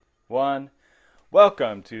one.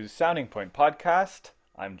 Welcome to Sounding Point Podcast.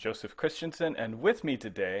 I'm Joseph Christensen, and with me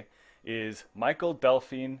today is Michael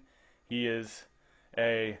Delphine. He is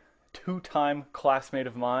a two-time classmate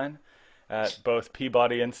of mine at both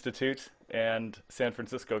Peabody Institute and San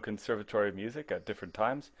Francisco Conservatory of Music at different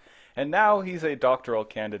times. And now he's a doctoral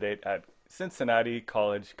candidate at Cincinnati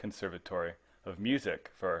College Conservatory of Music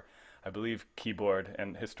for, I believe, keyboard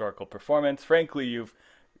and historical performance. Frankly, you've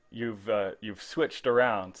switched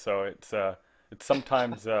around, so it's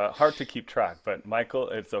sometimes hard to keep track. But Michael,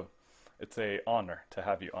 it's a honor to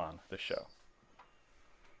have you on the show.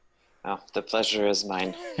 Oh, the pleasure is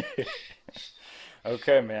mine.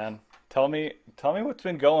 Okay, man. Tell me what's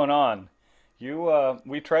been going on.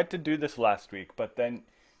 We tried to do this last week, but then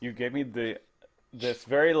you gave me this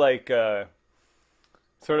very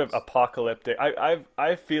sort of apocalyptic.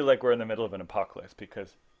 I feel like we're in the middle of an apocalypse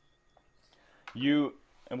because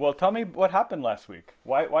well, tell me what happened last week.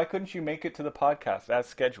 Why couldn't you make it to the podcast as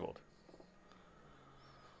scheduled?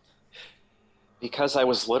 Because I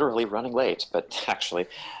was literally running late, but actually,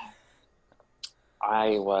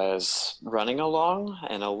 I was running along,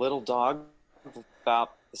 and a little dog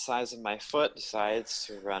about the size of my foot decides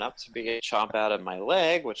to run up to me, chomp out of my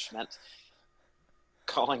leg, which meant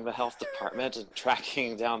calling the health department and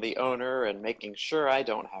tracking down the owner and making sure I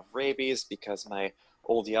don't have rabies because my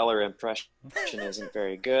Old Yeller impression isn't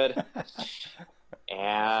very good.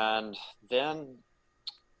 And then,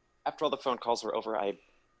 after all the phone calls were over, I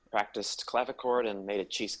practiced clavichord and made a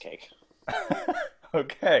cheesecake.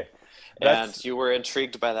 Okay. And you were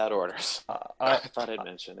intrigued by that order, so I thought I'd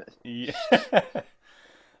mention it. Yeah.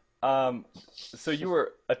 So you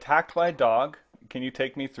were attacked by a dog. Can you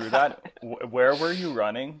take me through that? Where were you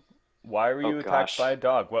running? Why were you attacked by a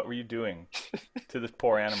dog? What were you doing to this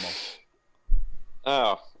poor animal?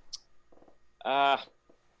 Oh, I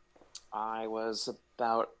was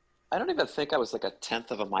I don't even think I was like a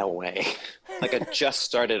tenth of a mile away. Like I just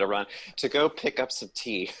started a run to go pick up some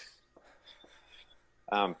tea.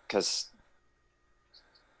 Because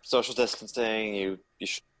social distancing, you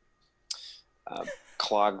should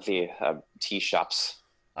clog the tea shops.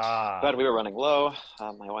 But we were running low,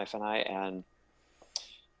 my wife and and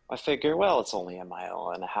I figure, well, it's only a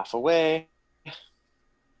mile and a half away.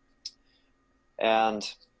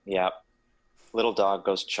 And yeah, little dog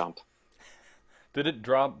goes chump. Did it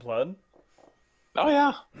draw blood? Oh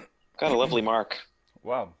yeah, got a lovely mark.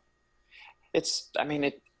 Wow. It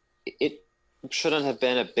shouldn't have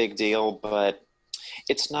been a big deal, but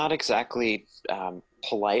it's not exactly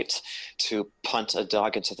polite to punt a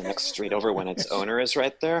dog into the next street over when its owner is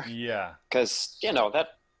right there. Yeah. Because,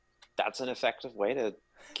 that's an effective way to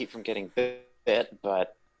keep from getting bit,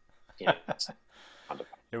 but, it's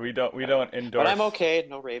Yeah, we don't endorse. But I'm okay,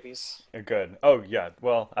 no rabies. Good. Oh yeah.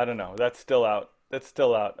 Well, I don't know. That's still out. That's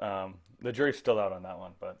still out. The jury's still out on that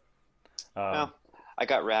one, but. Well, I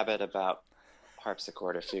got rabid about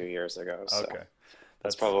harpsichord a few years ago, so Okay.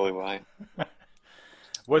 that's probably why.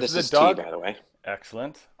 Was This the is dog tea, by the way.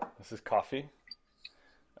 excellent? This is coffee.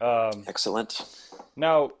 Excellent.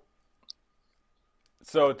 Now,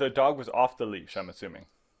 so the dog was off the leash, I'm assuming.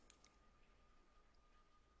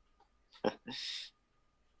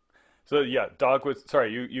 So yeah, dog was.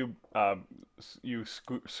 Sorry,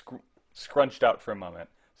 scrunched out for a moment.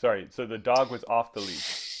 Sorry. So the dog was off the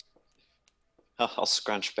leash. I'll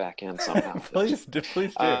scrunch back in somehow. Please do.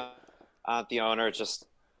 The owner just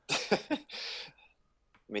let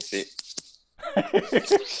me see.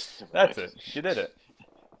 That's it. You did it.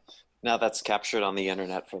 Now that's captured on the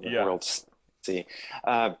internet for the Yeah. world to see.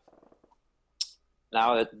 Uh,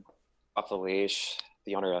 Now that off the leash,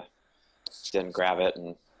 the owner didn't grab it,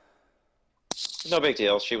 and no big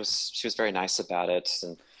deal. She was very nice about it,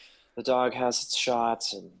 and the dog has its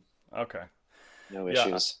shots, and Okay. no Yeah.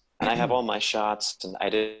 issues. And I have all my shots, and I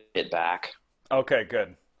did it back. Okay.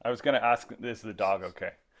 Good. I was gonna ask, is the dog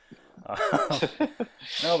okay?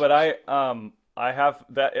 No, but I have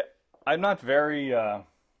that. I'm not very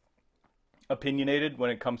opinionated when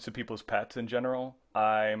it comes to people's pets in general.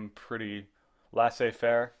 I'm pretty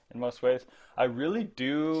laissez-faire in most ways. I really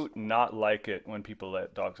do not like it when people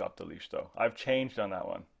let dogs off the leash, though. I've changed on that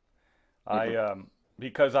one. I Hmm.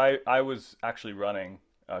 Because I was actually running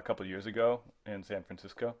a couple years ago in San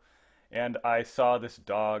Francisco, and I saw this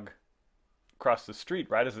dog cross the street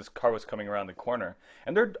right as this car was coming around the corner,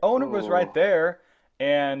 and their owner was right Oh, there,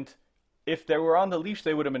 and if they were on the leash,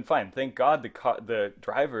 they would have been fine. Thank God the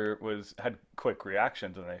driver had quick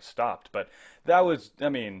reactions and they stopped. But that was, I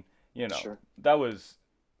mean, sure. that was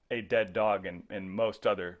a dead dog in most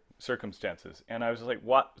other circumstances. And I was like,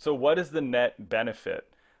 what? So what is the net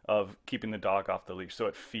benefit of keeping the dog off the leash, so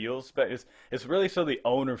it feels better. It's really so the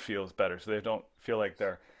owner feels better, so they don't feel like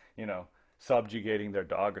they're, you know, subjugating their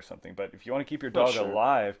dog or something. But if you want to keep your Oh, dog sure.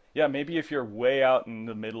 alive, yeah, maybe if you're way out in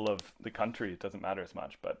the middle of the country, it doesn't matter as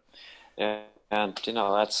much. But Yeah, and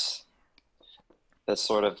that's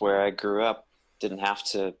sort of where I grew up. Didn't have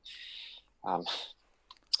to, um,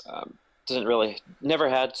 um, didn't really, never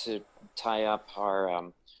had to tie up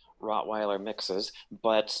our Rottweiler mixes,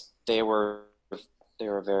 but they were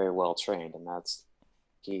very well trained, and that's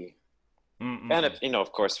key. And mm-mm-mm. if,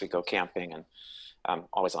 of course, we go camping and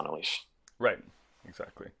always on a leash. Right,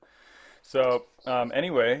 exactly. So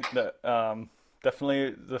anyway,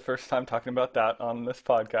 definitely the first time talking about that on this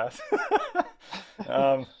podcast.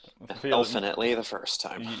 um, feel Definitely the first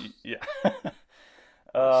time. yeah.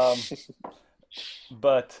 um,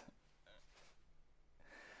 but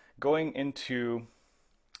going into,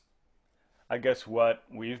 I guess, what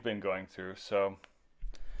we've been going through. So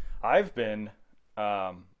I've been,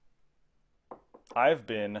 um, I've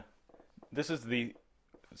been. This is the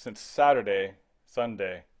since Saturday,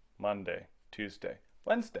 Sunday, Monday, Tuesday,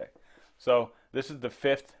 Wednesday. So this is the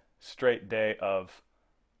fifth straight day of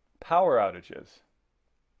power outages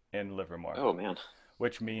in Livermore, Oh man.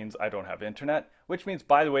 which means I don't have internet, which means,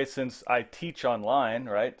 by the way, since I teach online,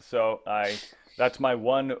 right? So that's my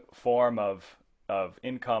one form of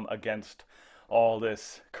income against all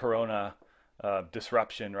this corona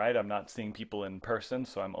disruption, right? I'm not seeing people in person,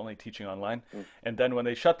 so I'm only teaching online. Mm. And then when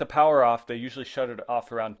they shut the power off, they usually shut it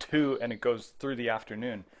off around 2 and it goes through the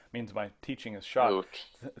afternoon. Means my teaching is shot. Oh,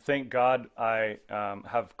 Thank God I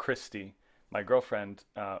have Christy, my girlfriend,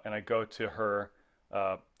 and I go to her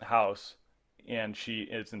house, and she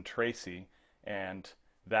is in Tracy, and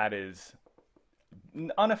that is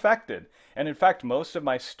unaffected. And in fact, most of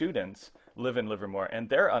my students live in Livermore and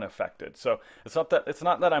they're unaffected. So it's not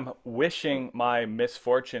that I'm wishing my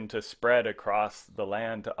misfortune to spread across the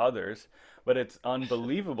land to others, but it's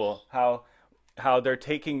unbelievable how they're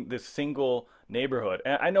taking this single neighborhood.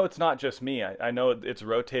 And I know it's not just me. I know it's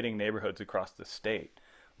rotating neighborhoods across the state,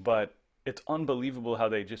 but it's unbelievable how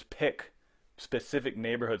they just pick specific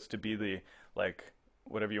neighborhoods to be the, like,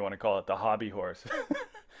 whatever you want to call it, the hobby horse,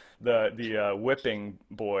 the whipping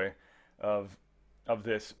boy of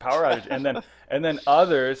this power outage, and then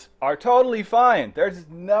others are totally fine. There's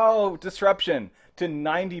no disruption to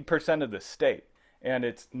 90% of the state, and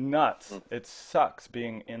it's nuts. mm. It sucks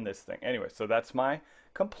being in this thing. Anyway, so that's my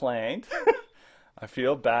complaint. I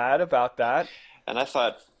feel bad about that. And I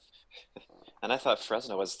thought and I thought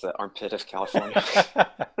Fresno was the armpit of California.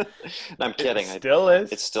 No, I'm It kidding. still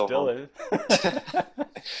is. It's still Still home.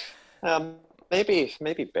 is.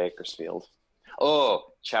 Maybe Bakersfield. Oh,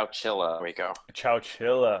 Chowchilla. There we go.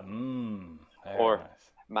 Chowchilla. Mmm. Very Or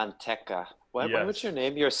nice. Manteca. Why would Yes. you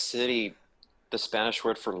name your city the Spanish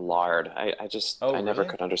word for lard? Oh, I never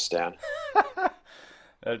really? could understand.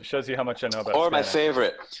 That shows you how much I know about Or Spanish.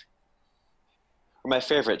 my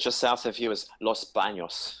favorite, just south of you is Los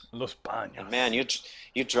Baños. Los And man, Baños.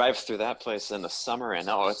 you drive through that place in the summer, and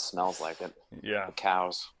oh, it smells like it. Yeah. The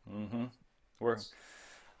cows. Mm-hmm. We're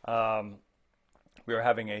um, we are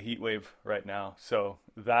having a heat wave right now, so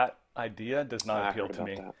that idea does not I appeal heard to about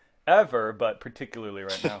me that. ever, but particularly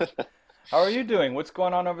right now. How are you doing? What's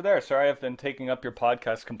going on over there? Sorry, I've been taking up your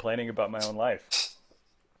podcast complaining about my own life.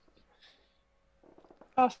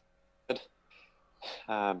 Oh, good.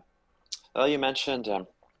 Um, well, you mentioned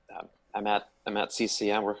I'm at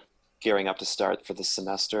CCM. We're gearing up to start for the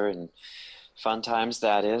semester, and fun times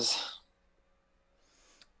that is.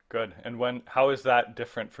 Good. And how is that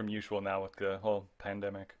different from usual now with the whole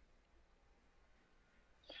pandemic?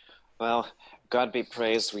 Well, God be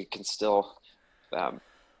praised, we can still um,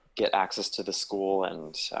 get access to the school,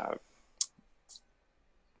 and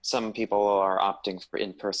some people are opting for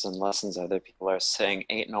in-person lessons. Other people are saying,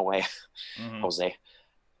 "Ain't no way, Hmm. Jose."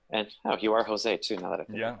 And oh, you are Jose too. Now that I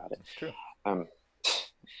think Yeah, about it. that's true. Um,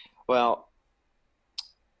 well,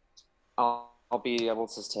 I'll be able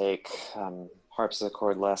to take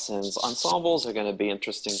harpsichord lessons. Ensembles are going to be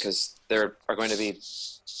interesting because there are going to be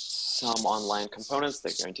some online components.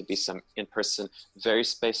 There are going to be some in person, very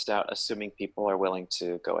spaced out, assuming people are willing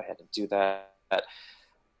to go ahead and do that.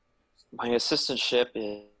 My assistantship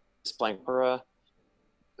is Blankpura,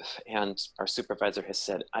 and our supervisor has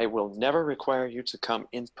said, I will never require you to come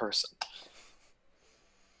in person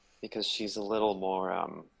because she's a little more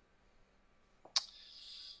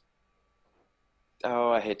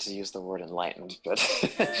oh, I hate to use the word enlightened, but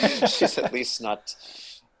she's at least not,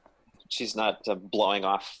 she's not blowing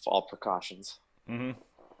off all precautions. Hmm.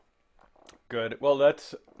 Good. Well,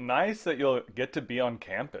 that's nice that you'll get to be on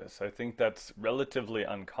campus. I think that's relatively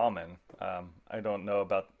uncommon. I don't know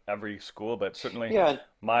about every school, but certainly Yeah,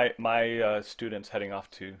 my students heading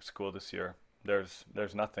off to school this year, there's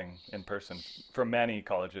nothing in person for many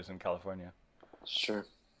colleges in California. sure.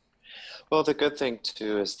 Well, the good thing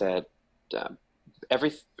too is that um,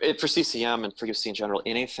 for CCM and for UC in general,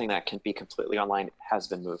 anything that can be completely online has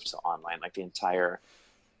been moved to online. Like the entire,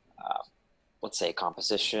 uh, let's say,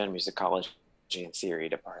 composition, musicology, and theory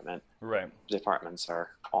Right. departments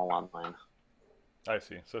are all online. I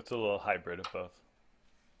see. So it's a little hybrid of both.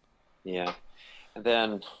 Yeah, and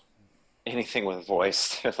then anything with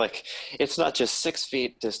voice, like it's not just 6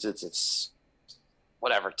 feet distance; it's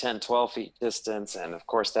whatever 10, 12 feet distance, and of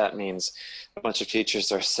course that means a bunch of teachers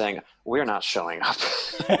are saying we're not showing up.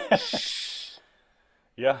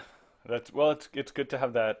 Yeah, that's well. It's good to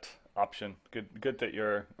have that option. Good that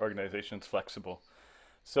your organization's flexible.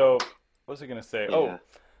 So, what was I gonna say? Oh,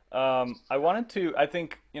 Yeah, I wanted to. I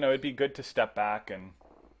think it'd be good to step back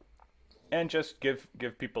and just give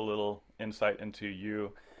people a little insight into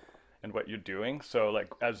you and what you're doing. So,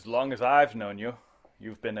 like, as long as I've known you,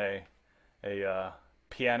 you've been a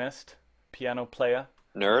pianist, piano player.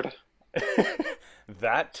 nerd.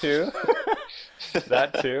 That too,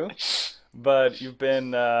 that too. But you've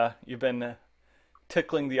been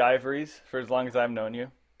tickling the ivories for as long as I've known you,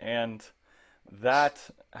 and that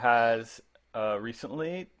has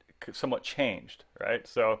recently somewhat changed, right?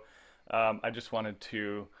 So I just wanted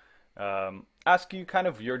to ask you kind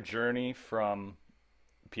of your journey from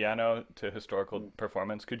piano to historical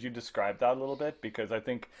performance. Could you describe that a little bit? Because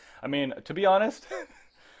I mean, to be honest,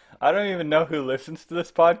 I don't even know who listens to this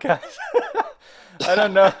podcast. I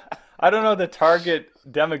don't know. I don't know the target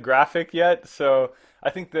demographic yet. So I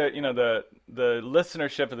think that the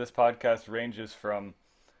listenership of this podcast ranges from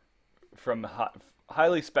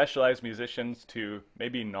highly specialized musicians to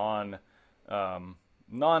maybe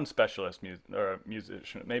non-specialist or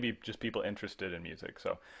musician, maybe just people interested in music.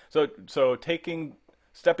 So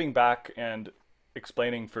stepping back and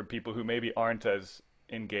explaining for people who maybe aren't as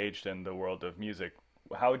engaged in the world of music,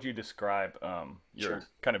 how would you describe your Sure.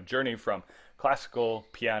 kind of journey from classical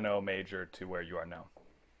piano major to where you are now?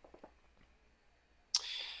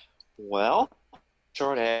 Well,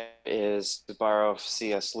 short A is to borrow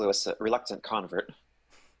C.S. Lewis, a reluctant convert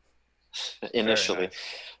Very initially. nice.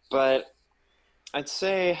 But I'd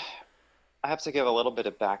say I have to give a little bit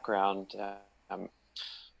of background. Um,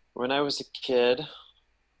 when I was a kid,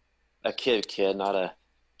 not a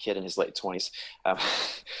kid in his late 20s, um,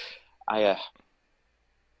 I, uh,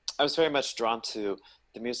 I was very much drawn to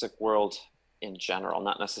the music world in general,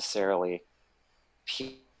 not necessarily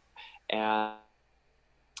P. And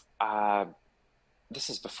uh, this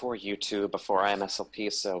is before YouTube, before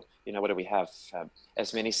IMSLP. So, what do we have?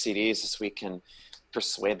 As many CDs as we can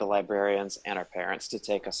persuade the librarians and our parents to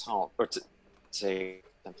take us home, or to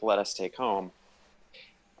let us take home.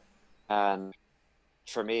 And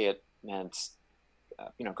for me, it meant,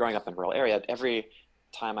 growing up in a rural area, every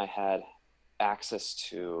time I had access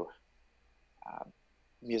to uh,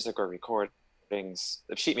 music or recordings,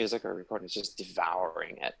 sheet music or recordings, just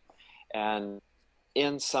devouring it. And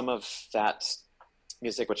in some of that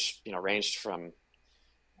music, which ranged from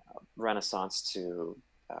Renaissance to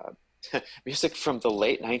music from the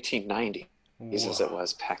late 1990s, as Whoa. it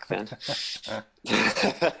was back then,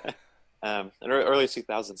 and early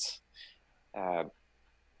 2000s. Uh,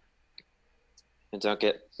 and don't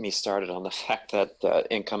get me started on the fact that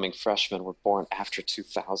incoming freshmen were born after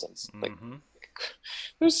 2000s. Like, Hmm.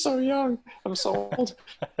 they're so young. I'm so old.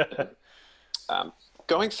 Um,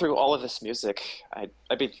 Going through all of this music,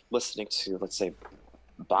 I'd be listening to, let's say,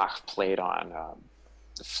 Bach played on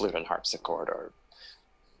the flute and harpsichord, or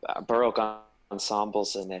Baroque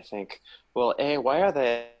ensembles, and they think, well, A, why are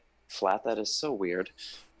they flat? That is so weird.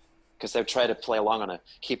 Because they try to play along on a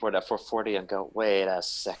keyboard at 440 and go, wait a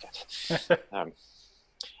second. Um,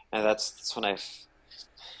 and that's when I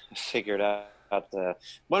figured out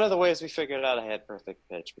one of the ways we figured out I had perfect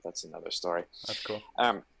pitch, but that's another story. That's cool.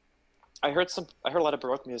 Um, I heard a lot of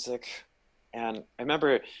Baroque music, and I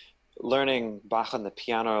remember learning Bach on the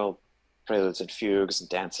piano, preludes and fugues and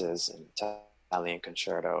dances and Italian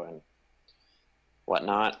concerto and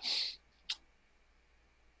whatnot. I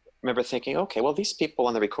remember thinking, okay, well, these people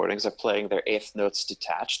on the recordings are playing their eighth notes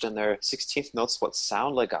detached and their 16th notes what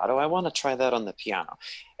sound legato. I want to try that on the piano.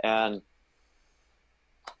 And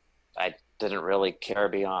I didn't really care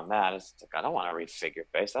beyond that. It's like, I don't want to read figure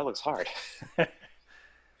bass. That looks hard.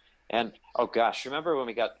 And oh gosh, remember when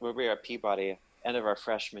we were at Peabody, end of our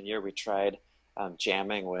freshman year, we tried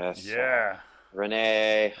jamming with Yeah.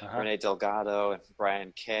 Renee, Uh-huh. Renee Delgado, and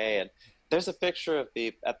Brian Kay, and there's a picture of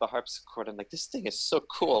me at the harpsichord. I'm like, this thing is so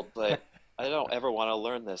cool, but I don't ever want to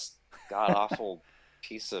learn this god awful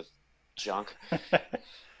piece of junk.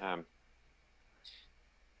 Um,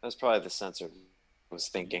 that was probably the censor was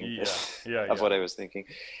thinking Yeah, yeah, of yeah. what I was thinking.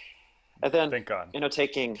 And then, Thank God.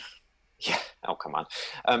 taking, yeah, oh, come on.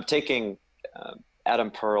 Taking Adam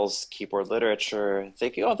Pearl's keyboard literature,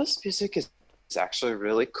 thinking, oh, this music is actually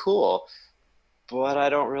really cool, but I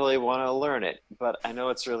don't really want to learn it, but I know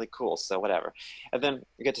it's really cool, so whatever. And then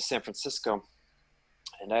we get to San Francisco,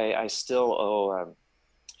 and I still owe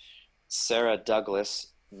Sarah Douglas,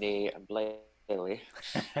 nee Blaley,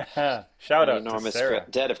 Shout an out to enormous Sarah.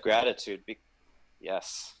 debt of gratitude.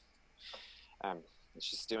 Yes. Um,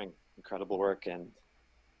 she's doing incredible work in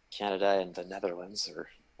Canada and the Netherlands, or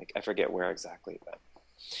like, I forget where exactly, but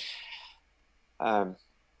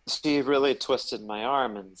she really twisted my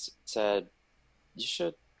arm and said, "You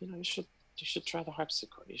should, you should try the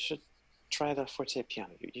harpsichord. You should try the forte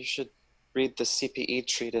piano. You should read the CPE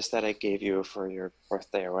treatise that I gave you for your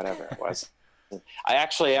birthday or whatever it was." I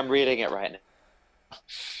actually am reading it right now.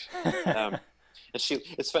 And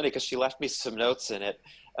it's funny because she left me some notes in it,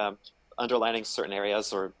 underlining certain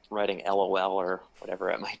areas or writing LOL or whatever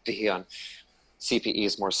it might be on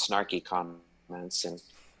CPE's more snarky comments.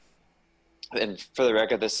 And for the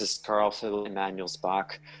record, this is Carl Philipp Emanuel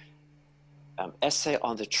Bach, Essay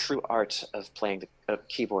on the True Art of Playing the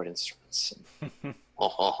Keyboard Instruments.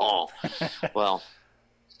 Well,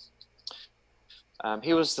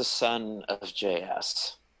 he was the son of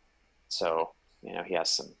JS, so he has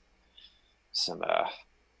some Some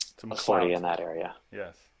authority clout. in that area.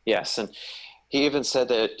 Yes. Yes, and he even said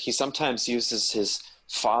that he sometimes uses his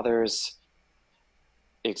father's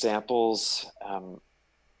examples,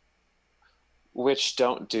 which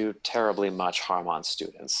don't do terribly much harm on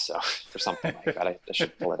students. So, or something like that. I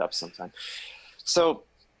should pull it up sometime. So,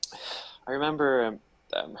 I remember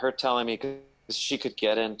her telling me, because she could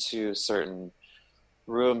get into certain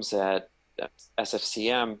rooms at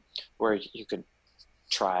SFCM where you could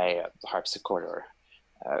try a harpsichord or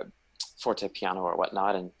forte piano or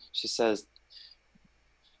whatnot, and she says,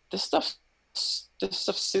 this stuff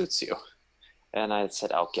suits you. And I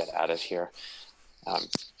said, I'll get out of here.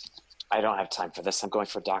 I don't have time for this. I'm going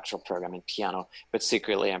for a doctoral program in piano. But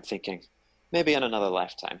secretly I'm thinking, maybe in another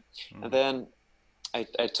lifetime. And then I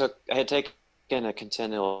had taken a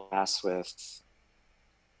continual class with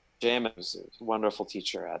James, who's a wonderful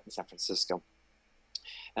teacher at San Francisco.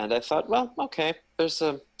 And I thought, well, okay, there's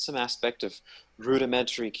some aspect of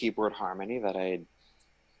rudimentary keyboard harmony that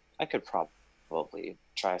I could probably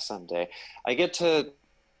try someday. I get to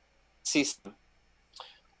see some,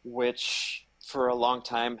 which for a long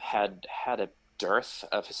time had a dearth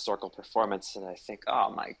of historical performance, and I think,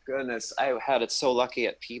 oh my goodness, I had it so lucky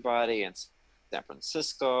at Peabody and San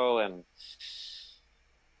Francisco, and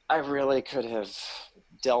I really could have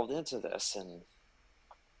delved into this. And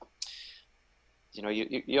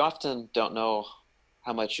you often don't know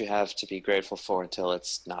how much you have to be grateful for until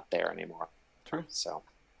it's not there anymore. True. So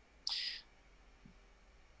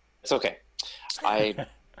it's okay. I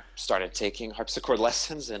started taking harpsichord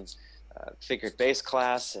lessons and figured bass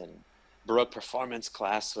class and Baroque performance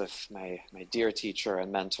class with my dear teacher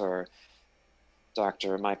and mentor,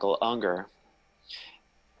 Dr. Michael Unger,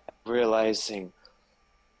 realizing,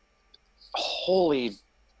 holy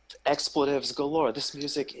expletives galore, this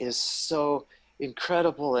music is so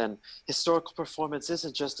incredible, and historical performance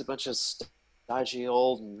isn't just a bunch of stodgy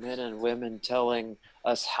old men and women telling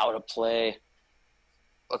us how to play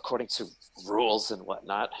according to rules and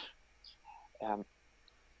whatnot.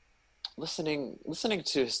 Listening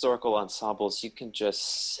to historical ensembles, you can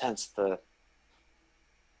just sense the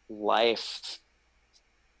life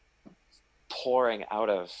pouring out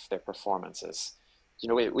of their performances.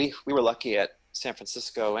 We were lucky at San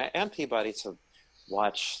Francisco and Peabody to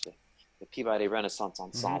watch the Peabody Renaissance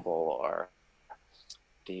Ensemble or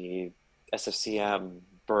the SFCM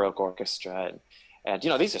Baroque Orchestra, and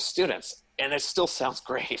these are students, and it still sounds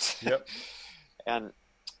great. Yep. And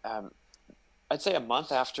I'd say a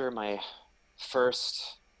month after my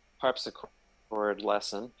first harpsichord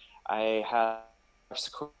lesson, I had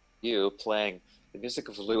harpsichord playing the music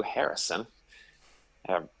of Lou Harrison,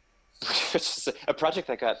 which is a project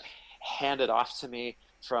that got handed off to me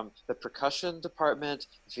from the percussion department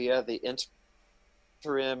via the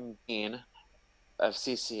interim dean of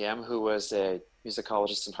CCM, who was a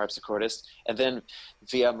musicologist and harpsichordist, and then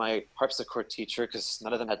via my harpsichord teacher, because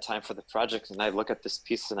none of them had time for the project. And I look at this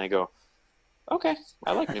piece and I go, okay,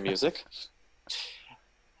 I like new music.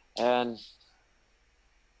 And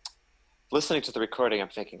listening to the recording, I'm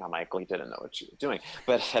thinking, oh, Michael, you didn't know what you were doing.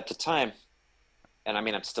 But at the time, and I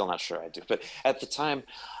mean, I'm still not sure I do, but at the time,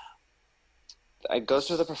 I go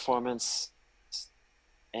through the performance,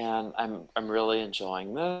 and I'm really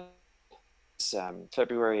enjoying this.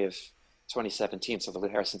 February of 2017, so the Lou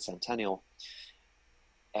Harrison Centennial,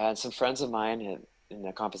 and some friends of mine in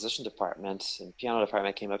the composition department and piano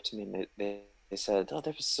department came up to me and they said, "Oh,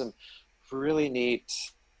 there was some really neat,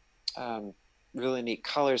 um, really neat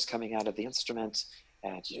colors coming out of the instrument,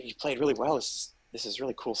 and you played really well. This is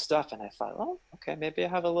really cool stuff." And I thought, "Oh, okay, maybe I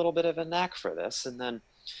have a little bit of a knack for this." And then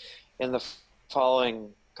in the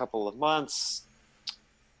following couple of months,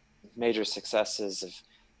 major successes of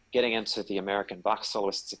getting into the American Bach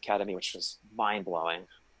Soloists Academy, which was mind blowing,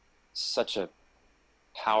 such a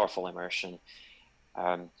powerful immersion.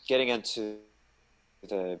 Getting into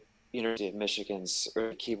the University of Michigan's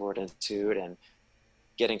Early Keyboard Institute and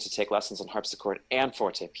getting to take lessons on harpsichord and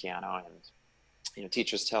forte piano, and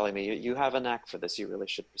teachers telling me, you have a knack for this, you really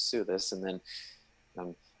should pursue this. And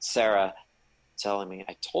then Sarah telling me,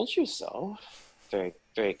 "I told you so," very,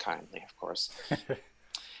 very kindly, of course.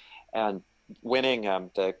 And winning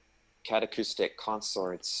the Catacoustic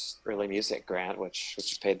Consorts Early Music Grant, which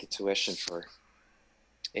paid the tuition for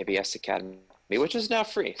ABS Academy, which is now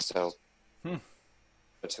free. So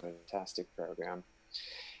it's a fantastic program.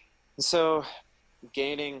 And so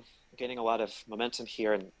gaining a lot of momentum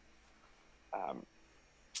here. And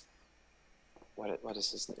what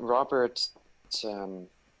is his name?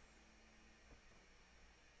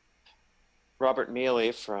 Robert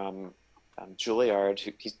Mealy from Juilliard,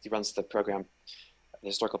 he runs the program, the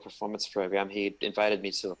historical performance program. He invited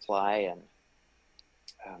me to apply, and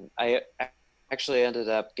I actually ended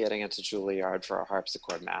up getting into Juilliard for a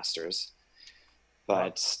harpsichord masters,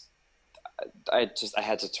 but I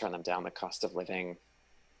had to turn them down. The cost of living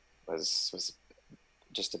was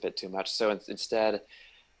just a bit too much. So instead,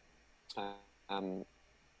 I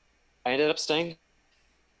ended up staying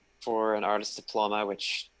for an artist diploma,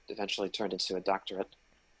 which eventually turned into a doctorate.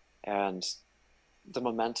 And the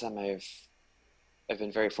momentum I've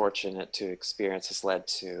been very fortunate to experience has led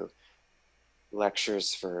to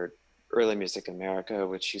lectures for Early Music America,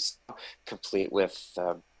 which you saw, complete with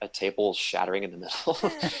a table shattering in the middle.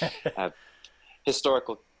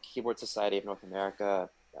 Historical Keyboard Society of North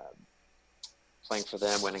America, playing for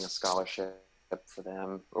them, winning a scholarship for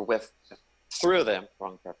them, through them,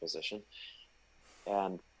 wrong preposition,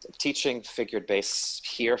 and teaching figured bass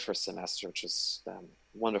here for a semester, which was a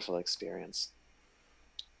wonderful experience.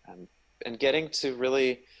 And getting to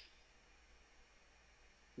really,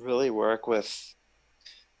 really work with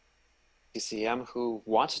CCM who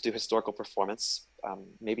want to do historical performance,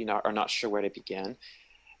 maybe are not sure where to begin,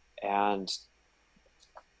 and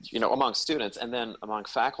among students, and then among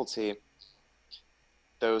faculty,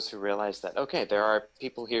 those who realize that, okay, there are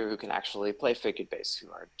people here who can actually play figured bass,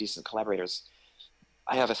 who are decent collaborators.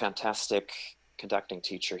 I have a fantastic conducting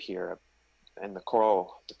teacher here in the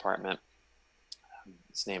choral department.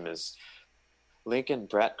 His name is Lincoln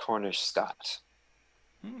Brett Cornish Scott.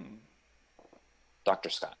 Dr.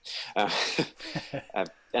 Scott.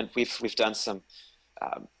 And we've done some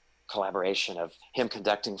collaboration of him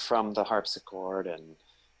conducting from the harpsichord, and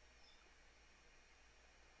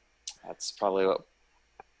that's probably what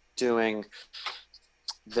I'm doing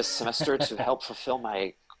this semester to help fulfill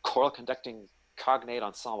my choral conducting cognate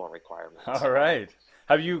ensemble requirements. All right.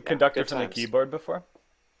 Have you conducted from the keyboard before?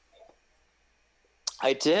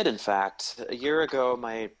 I did, in fact. A year ago,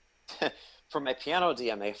 for my piano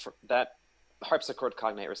DMA, for that harpsichord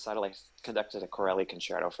cognate recital, I conducted a Corelli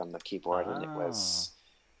concerto from the keyboard, and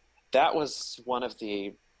that was one of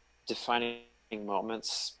the defining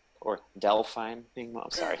moments, or defining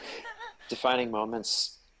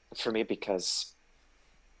moments for me, because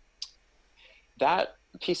that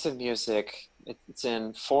piece of music, it's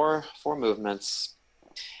in four movements,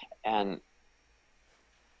 and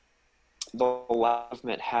the last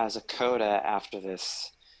movement has a coda after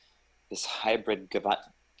this hybrid gavotte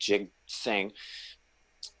jig thing.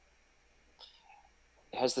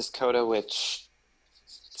 It has this coda which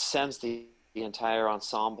sends the entire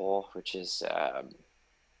ensemble, which is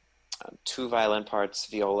two violin parts,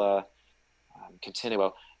 viola,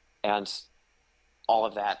 continuo, and all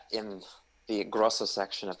of that in the grosso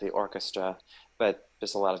section of the orchestra, but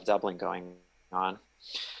there's a lot of doubling going on.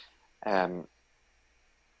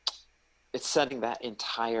 It's sending that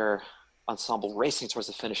entire ensemble racing towards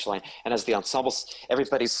the finish line, and as the ensembles,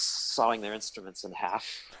 everybody's sawing their instruments in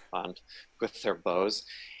half with their bows,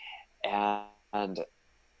 and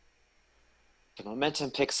the momentum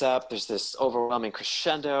picks up. There's this overwhelming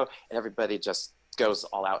crescendo, and everybody just goes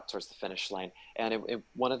all out towards the finish line. And in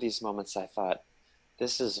one of these moments, I thought,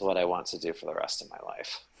 this is what I want to do for the rest of my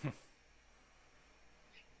life.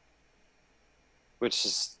 which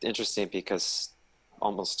is interesting because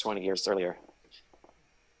almost 20 years earlier.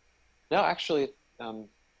 No, actually, um,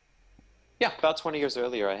 yeah, about 20 years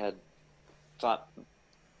earlier, thought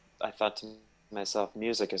I thought to myself,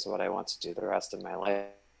 music is what I want to do the rest of my life.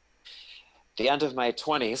 The end of my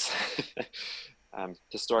 20s,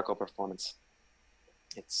 historical performance.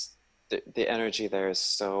 It's the energy there is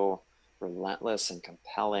so relentless and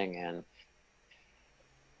compelling, and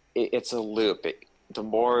it's a loop. The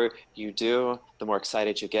more you do, the more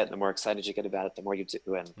excited you get, and the more excited you get about it, the more you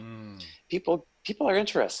do. And Mm. people are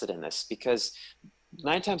interested in this because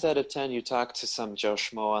 9 times out of 10, you talk to some Joe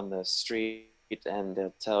Schmo on the street, and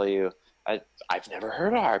they'll tell you, I've never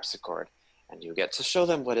heard a harpsichord." And you get to show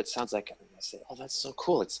them what it sounds like, and they say, "Oh, that's so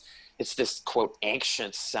cool! It's this quote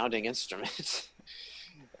ancient sounding instrument."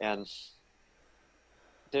 And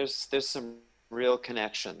there's some real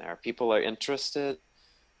connection there. People are interested,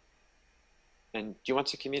 and you want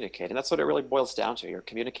to communicate, and that's what it really boils down to. You're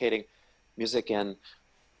communicating music in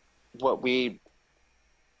what we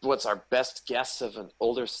what's our best guess of an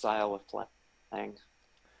older style of playing.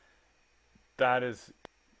 That is,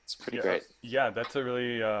 It's pretty yeah, great. yeah, that's a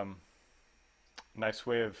really nice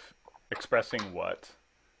way of expressing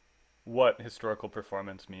what historical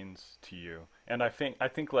performance means to you. And I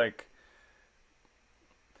think like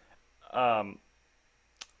um,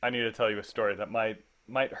 I need to tell you a story that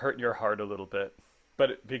might hurt your heart a little bit,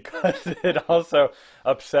 but because it also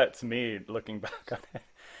upsets me looking back on it.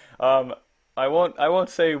 Um, I won't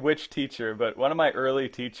say which teacher, but one of my early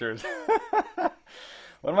teachers,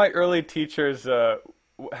 one of my early teachers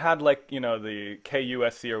had, like, the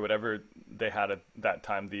KUSC or whatever they had at that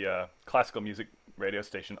time, the classical music radio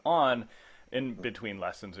station on in between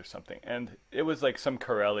lessons or something, and it was like some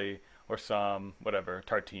Corelli or some whatever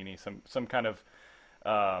Tartini, some kind of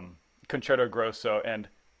concerto grosso, and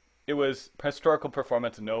it was historical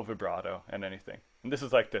performance, no vibrato and anything. And this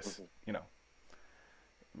is like this, Mm-hmm.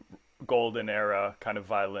 golden era kind of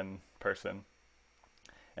violin person,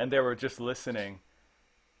 and they were just listening,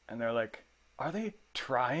 and they're like, "Are they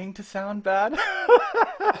trying to sound bad?"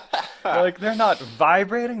 They're like, "They're not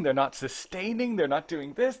vibrating, they're not sustaining, they're not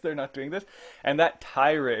doing this, they're not doing this," and that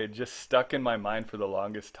tirade just stuck in my mind for the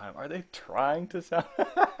longest time. Are they trying to sound?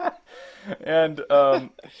 And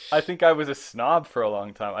I think I was a snob for a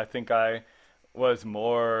long time. I think I was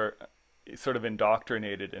more sort of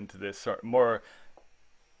indoctrinated into this more,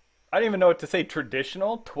 I don't even know what to say,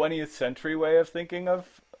 traditional 20th century way of thinking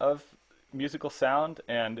of musical sound,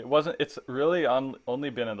 and it's really only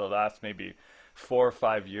been in the last maybe 4 or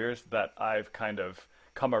 5 years that I've kind of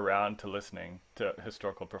come around to listening to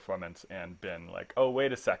historical performance and been like, "Oh,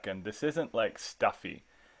 wait a second, this isn't like stuffy,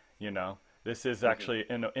 you know. This is Mm-hmm. actually,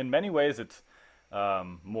 in many ways, it's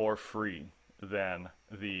more free than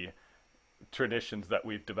the traditions that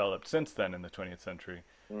we've developed since then in the 20th century."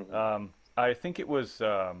 Mm-hmm. I think it was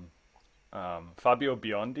Fabio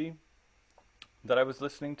Biondi that I was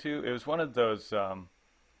listening to. It was one of those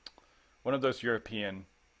European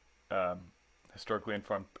um, historically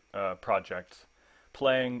informed projects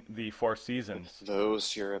playing the Four Seasons.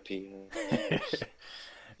 Those Europeans.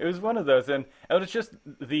 It was one of those, and it was just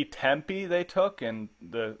the tempi they took in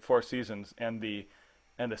the Four Seasons, and the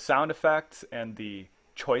sound effects and the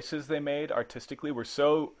choices they made artistically were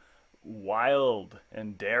so wild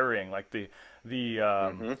and daring, like the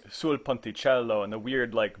Mm-hmm. sul ponticello and the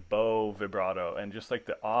weird like bow vibrato and just like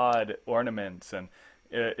the odd ornaments, and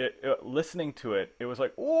listening to it, it was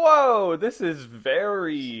like, whoa, this is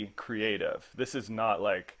very creative. This is not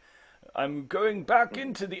like I'm going back Mm-hmm.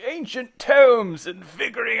 into the ancient tomes and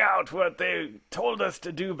figuring out what they told us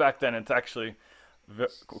to do back then. It's actually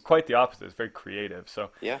quite the opposite. It's very creative.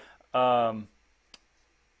 Yeah. Um,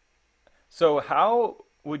 so how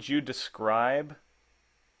would you describe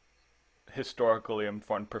historically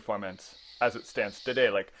informed performance as it stands today?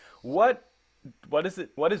 Like, what what is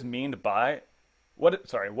it? What is meant by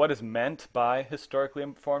what is meant by historically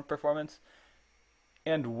informed performance,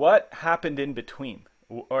 and what happened in between,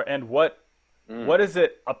 or and Mm. what is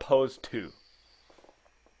it opposed to?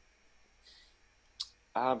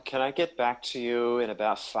 Can I get back to you in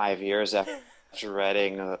about 5 years after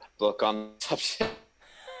writing a book on the subject?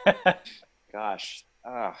 Gosh.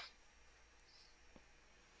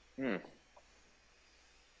 Hmm.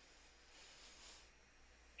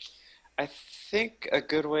 I think a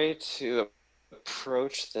good way to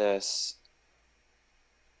approach this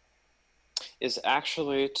is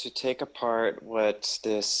actually to take apart what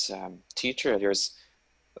this teacher of yours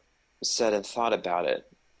said and thought about it.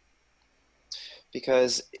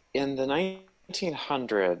 Because in the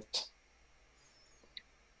 1900s,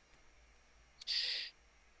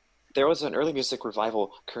 there was an early music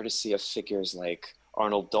revival courtesy of figures like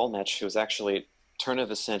Arnold Dolmetsch, who was actually turn of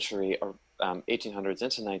the century or 1800s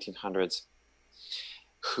into 1900s,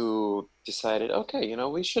 who decided, okay,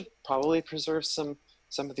 we should probably preserve some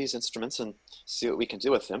of these instruments and see what we can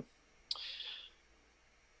do with them.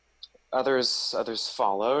 Others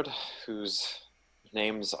followed, whose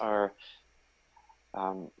names are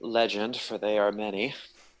legend, for they are many,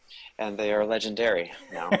 and they are legendary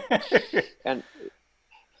now. And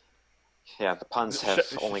yeah, the puns have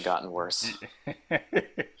only gotten worse.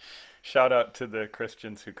 Shout out to the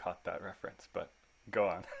Christians who caught that reference, but go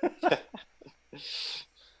on.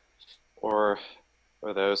 or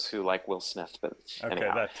those who like Will Smith, but Okay,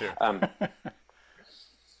 anyhow. that too.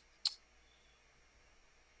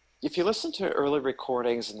 If you listen to early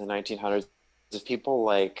recordings in the 1900s of people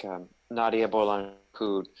like Nadia Boulanger,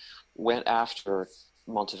 who went after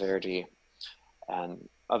Monteverdi and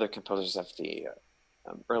other composers of the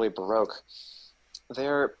early Baroque,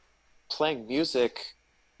 they're playing music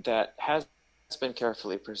that has been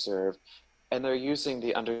carefully preserved, and they're using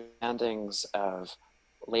the understandings of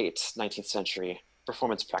late 19th century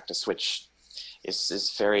performance practice, which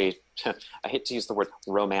is very, I hate to use the word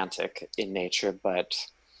romantic in nature, but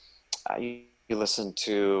you listen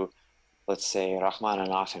to, let's say,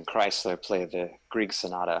 Rachmaninoff and Kreisler play the Grieg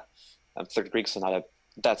Sonata, Third Grieg Sonata.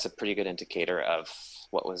 That's a pretty good indicator of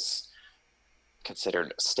what was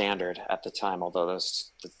considered standard at the time, although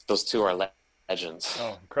those two are legends.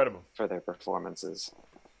 Oh, incredible. For their performances.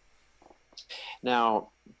 Now,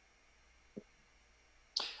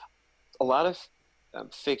 a lot of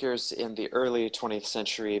figures in the early 20th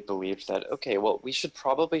century believed that, okay, well, we should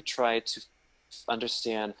probably try to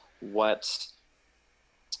understand what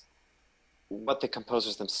the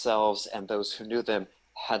composers themselves and those who knew them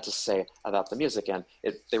had to say about the music. And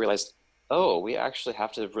they realized, oh, we actually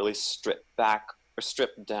have to really strip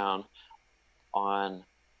down on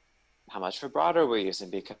how much vibrato we're using,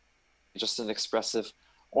 because it's just an expressive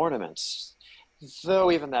ornament.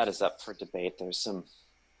 Though even that is up for debate. There's some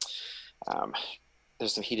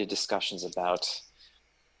heated discussions about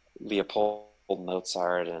Leopold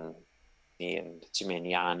Mozart and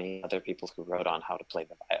Gimignani, other people who wrote on how to play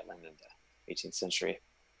the violin in the 18th century.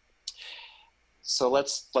 So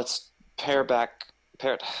let's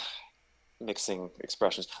mixing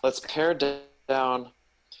expressions. Let's pare down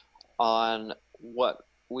on what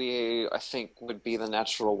I think would be the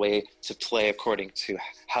natural way to play according to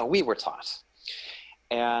how we were taught.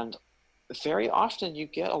 And very often you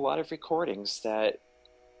get a lot of recordings that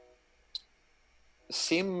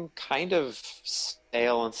seem kind of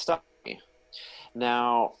stale and stuffy.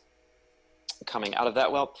 Now, coming out of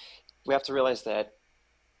that, well, we have to realize that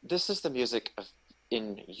this is the music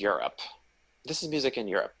in Europe. This is music in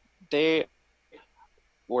Europe. They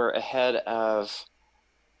were ahead of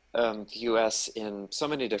the US in so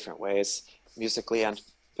many different ways, musically and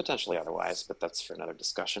potentially otherwise, but that's for another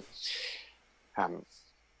discussion.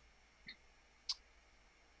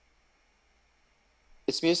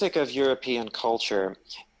 It's music of European culture,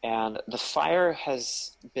 and the Fire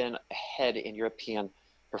has been ahead in European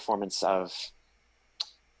performance of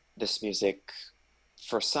this music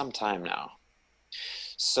for some time now.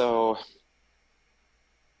 So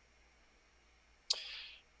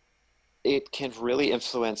it can really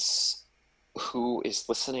influence who is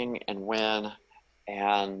listening and when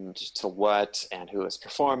and to what and who is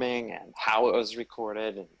performing and how it was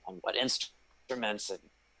recorded and on what instruments and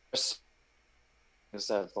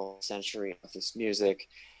of the century of this music.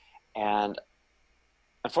 And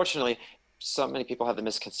unfortunately, so many people have the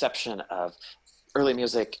misconception of early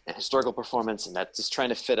music and historical performance, and that's just trying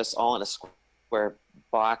to fit us all in a square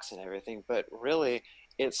box and everything. But really,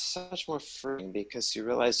 it's so much more freeing, because you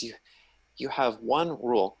realize you have one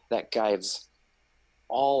rule that guides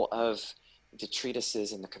all of the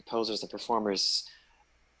treatises and the composers and performers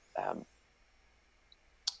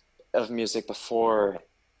of music before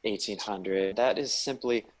 1800. That is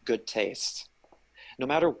simply good taste. No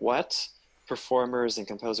matter what performers and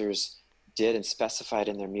composers did and specified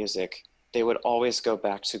in their music, they would always go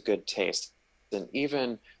back to good taste. And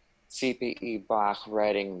even C.P.E. Bach,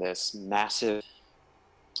 writing this massive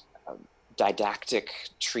didactic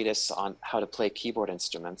treatise on how to play keyboard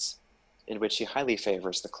instruments, in which he highly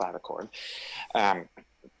favors the clavichord,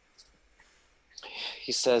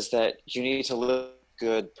 he says that you need to look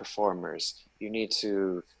good performers. You need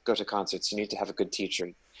to go to concerts. You need to have a good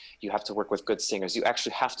teacher. You have to work with good singers. You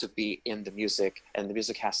actually have to be in the music, and the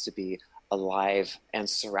music has to be alive and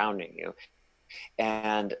surrounding you.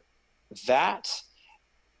 And that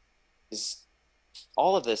is,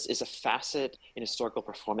 all of this is a facet in historical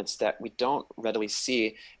performance that we don't readily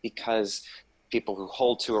see, because people who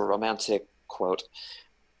hold to a romantic, quote,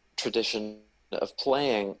 tradition of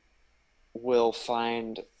playing will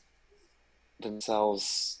find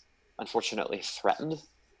themselves unfortunately threatened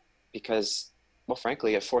because, well,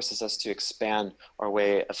 frankly, it forces us to expand our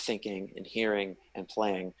way of thinking and hearing and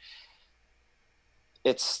playing.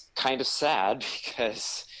 It's kind of sad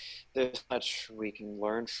because there's much we can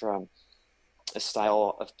learn from a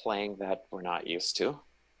style of playing that we're not used to.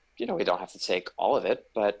 We don't have to take all of it,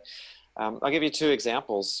 but I'll give you two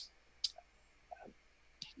examples.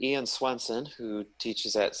 Ian Swenson, who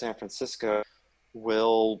teaches at San Francisco,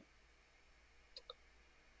 will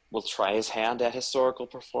try his hand at historical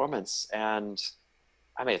performance, and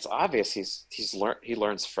I mean it's obvious he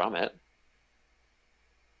learns from it,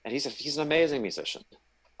 and he's an amazing musician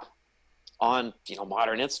on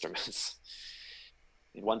modern instruments.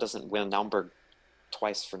 One doesn't win Naumburg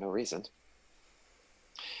twice for no reason.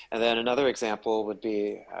 And then another example would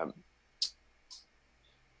be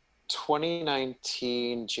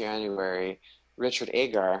 2019 January, Richard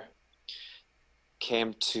Agar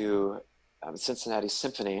came to Cincinnati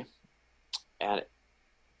Symphony and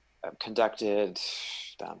conducted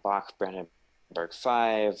Bach Brandenburg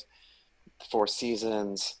 5, the Four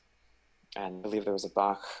Seasons, and I believe there was a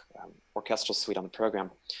Bach orchestral suite on the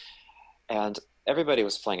program. And everybody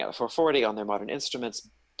was playing at the 440 on their modern instruments,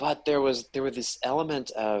 but there were this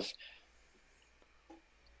element of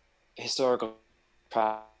historical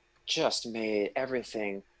practice just made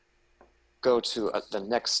everything go to the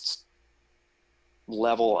next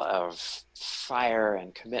level of fire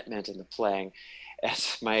and commitment in the playing. And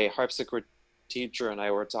my harpsichord teacher and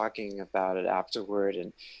I were talking about it afterward,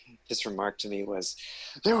 and his remark to me was,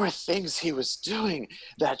 there were things he was doing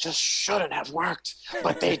that just shouldn't have worked,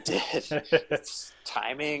 but they did. It's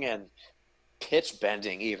timing and pitch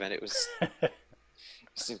bending even.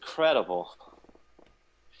 It's incredible.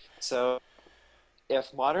 So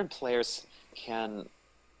if modern players can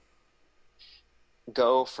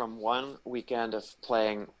go from one weekend of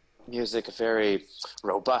playing music, a very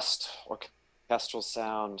robust orchestral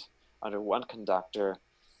sound under one conductor,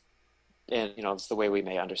 and it's the way we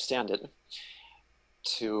may understand it,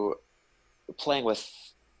 to playing with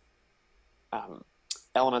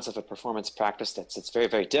elements of a performance practice it's very,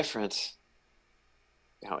 very different,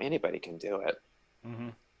 anybody can do it. Mm-hmm.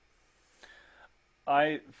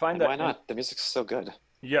 I find and that why not? The music's so good.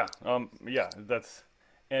 yeah,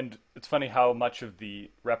 and it's funny how much of the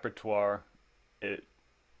repertoire it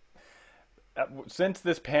since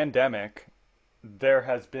this pandemic there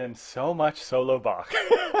has been so much solo Bach.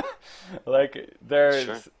 Like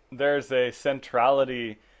Sure. there's a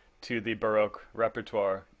centrality to the Baroque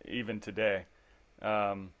repertoire even today,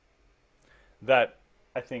 um, that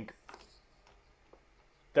I think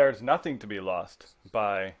there's nothing to be lost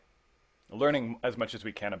by learning as much as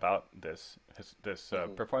we can about this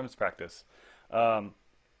Hmm. performance practice. Um,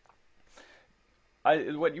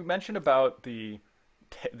 what you mentioned about the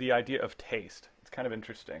idea of taste, it's kind of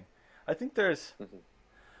interesting. I think Hmm.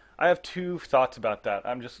 I have two thoughts about that.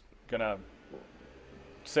 I'm just gonna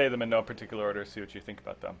say them in no particular order, see what you think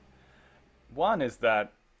about them. One is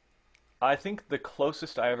that I think the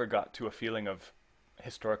closest I ever got to a feeling of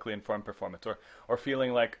historically informed performance, or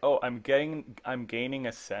feeling like, oh, I'm gaining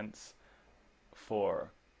a sense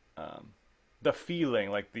for um, the feeling,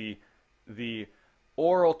 like the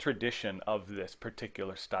oral tradition of this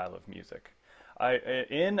particular style of music. I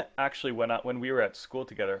in actually when we were at school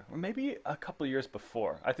together, or maybe a couple years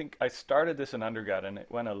before. I think I started this in undergrad, and it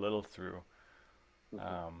went a little through. Hmm.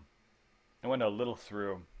 Um, I went a little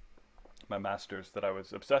through my master's that I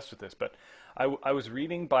was obsessed with this, but I was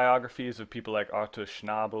reading biographies of people like Arthur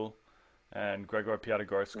Schnabel and Gregor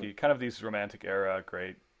Piatigorsky, kind of these Romantic era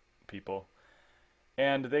great people,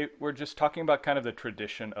 and they were just talking about kind of the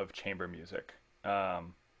tradition of chamber music,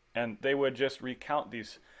 um, and they would just recount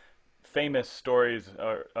these famous stories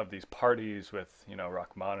of these parties with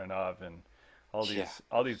Rachmaninoff and Yeah.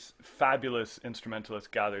 all these fabulous instrumentalists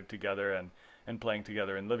gathered together and playing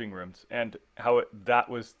together in living rooms, and how that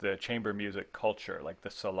was the chamber music culture, like the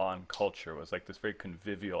salon culture was like this very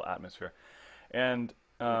convivial atmosphere, and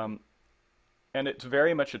Hmm. um, and it's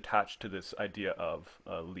very much attached to this idea of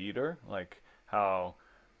a leader, like how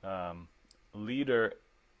um, leader.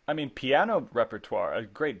 I mean, piano repertoire. A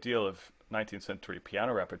great deal of 19th century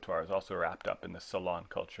piano repertoire is also wrapped up in the salon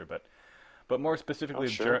culture, but more Oh, specifically,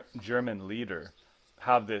 sure. German leader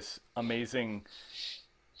have this amazing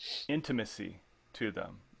intimacy to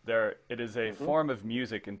them. It is a Hmm. form of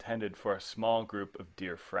music intended for a small group of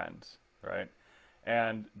dear friends, right?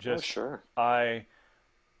 And Oh, just sure. I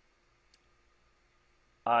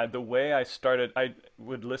the way I started, I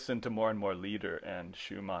would listen to more and more Lieder and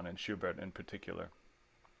Schumann and Schubert in particular,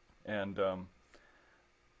 and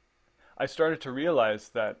I started to realize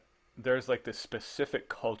that there's like this specific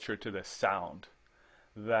culture to this sound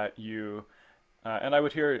that you, and I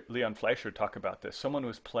would hear Leon Fleischer talk about this. Someone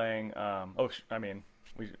was playing, I mean,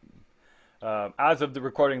 we, as of the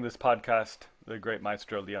recording of this podcast, the great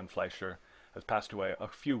maestro Leon Fleischer has passed away a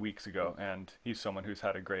few weeks ago, and he's someone who's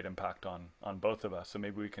had a great impact on both of us. So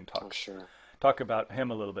maybe we can Oh, sure. talk about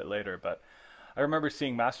him a little bit later. But I remember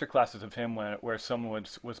seeing master classes of him where someone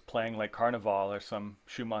was playing like Carnival or some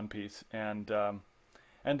Schumann piece,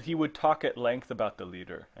 and he would talk at length about the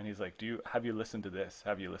leader. And he's like, have you listened to this?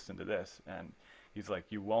 Have you listened to this? And he's like,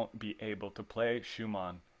 you won't be able to play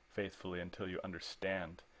Schumann faithfully until you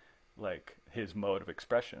understand like his mode of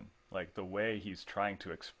expression, like the way he's trying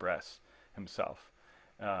to express himself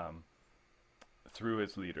um, through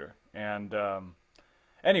his leader. And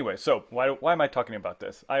anyway, so why am I talking about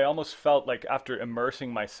this? I almost felt like after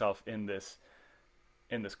immersing myself in this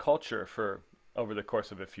culture for over the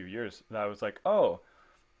course of a few years, that I was like, oh,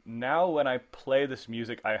 now when I play this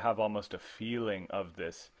music, I have almost a feeling of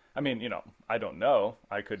this. I mean, I don't know.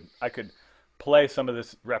 I could play some of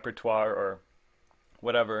this repertoire or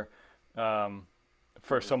whatever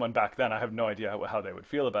for someone back then. I have no idea how they would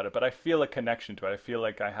feel about it, but I feel a connection to it. I feel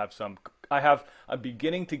like I'm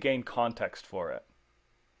beginning to gain context for it,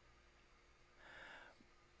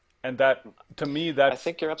 and that to me I that's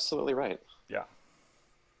think you're absolutely right. yeah.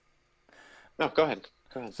 No, go ahead.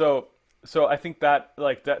 Go ahead. So so I think that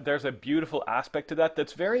like that there's a beautiful aspect to that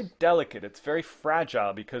that's very delicate. It's very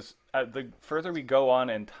fragile because the further we go on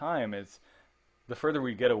in time is the further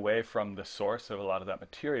we get away from the source of a lot of that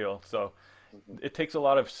material. So Mhm. it takes a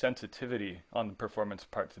lot of sensitivity on the performance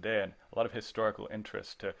part today and a lot of historical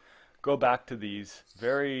interest to go back to these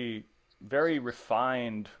very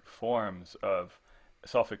refined forms of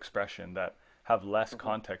self-expression that have less Mhm.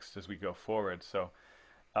 context as we go forward. So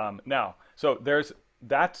now, so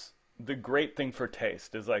that's the great thing for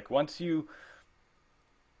taste is like once you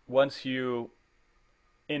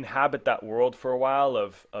inhabit that world for a while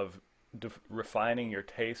of refining your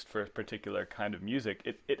taste for a particular kind of music,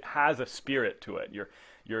 it has a spirit to it.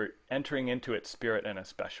 You're entering into its spirit in a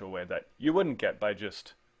special way that you wouldn't get by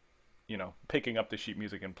just picking up the sheet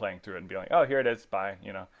music and playing through it and being like, oh, here it is, bye,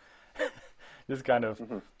 just kind of.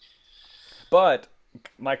 Mhm. But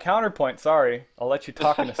my counterpoint, sorry, I'll let you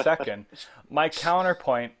talk in a second. My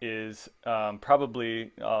counterpoint is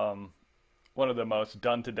probably one of the most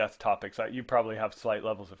done to death topics. You probably have slight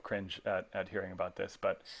levels of cringe at hearing about this,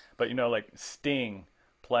 but like Sting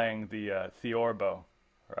playing the theorbo,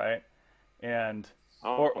 right? And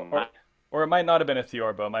Oh or or my. or it might not have been a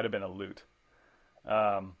theorbo, it might have been a lute.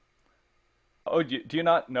 Um, oh, do you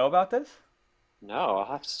not know about this? No, I'll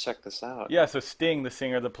have to check this out. Yeah, so Sting, the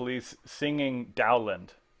singer of the Police, singing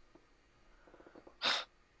Dowland.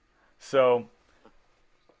 So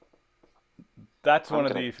that's I'm one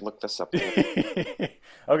of gonna the look this up later.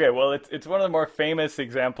 okay, well, it's one of the more famous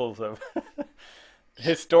examples of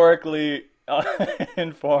historically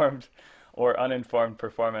informed or uninformed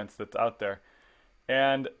performance that's out there.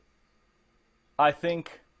 And I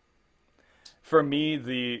think for me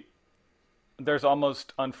there's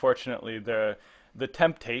almost unfortunately the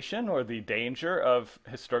temptation or the danger of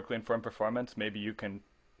historically informed performance, maybe you can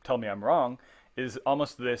tell me I'm wrong, is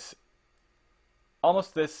almost this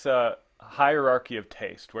hierarchy of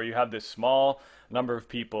taste where you have this small number of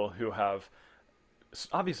people who have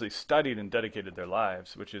obviously studied and dedicated their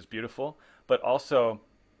lives, which is beautiful, but also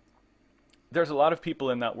there's a lot of people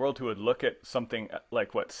in that world who would look at something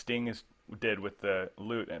like what did with the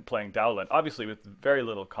lute and playing Dowland, obviously with very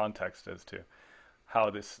little context as to how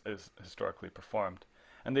this is historically performed,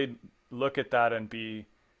 and they'd look at that and be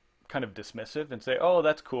kind of dismissive and say, "Oh,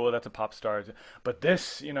 that's cool. That's a pop star." But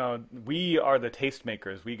this, we are the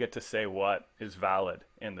tastemakers. We get to say what is valid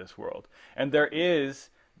in this world. And there is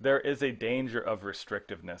a danger of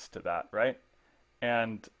restrictiveness to that, right?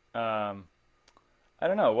 And I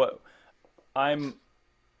don't know what I'm.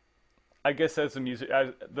 I guess as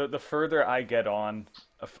a the further I get on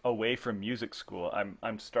away from music school,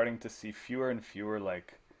 I'm starting to see fewer and fewer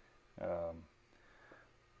um,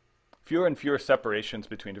 fewer and fewer separations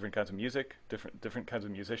between different kinds of music, different kinds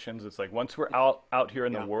of musicians. It's like once we're out here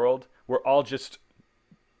in the Yeah. world, we're all just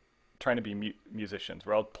trying to be musicians.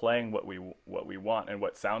 We're all playing what we want and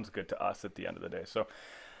what sounds good to us at the end of the day. So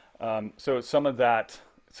so some of that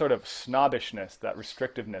sort of snobbishness, that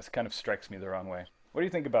restrictiveness, kind of strikes me the wrong way. What do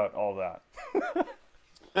you think about all that?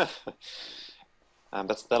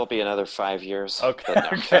 That'll be another 5 years, Okay, but no.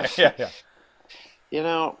 okay, yeah, yeah. You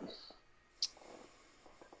know,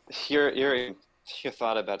 your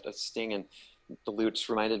thought about Sting and the lutes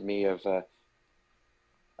reminded me of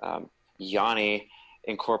Yanni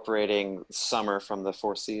incorporating summer from the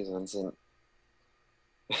Four Seasons, and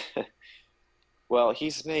well,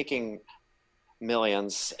 he's making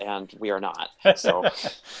millions, and we are not. So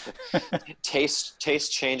taste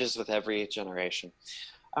changes with every generation.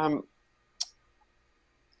 Um,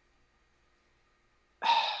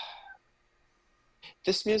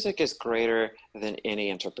 this music is greater than any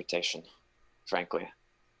interpretation, frankly.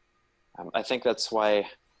 I think that's why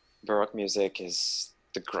Baroque music is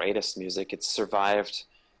the greatest music. It's survived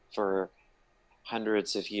for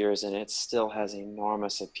hundreds of years and it still has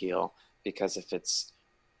enormous appeal because of its,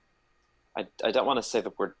 I don't want to say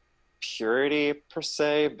the word purity per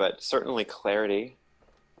se, but certainly clarity,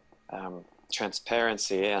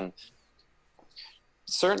 transparency, and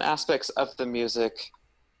certain aspects of the music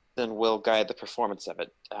then will guide the performance of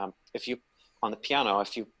it. If you, on the piano,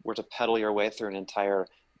 if you were to pedal your way through an entire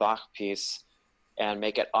Bach piece and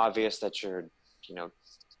make it obvious that you're,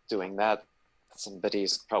 doing that,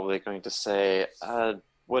 somebody's probably going to say,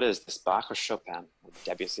 what is this, Bach or Chopin, or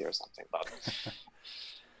Debussy or something? But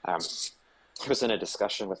I was in a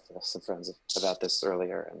discussion with some friends about this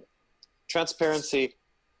earlier, and transparency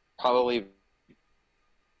probably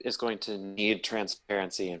is going to need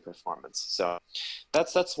transparency in performance. So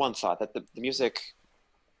that's one thought, that the music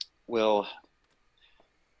will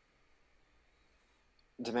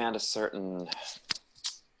demand a certain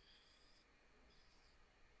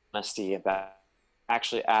honesty about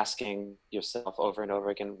actually asking yourself over and over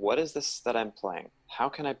again, what is this that I'm playing? How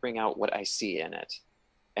can I bring out what I see in it?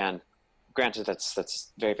 And granted,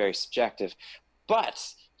 that's very, very subjective,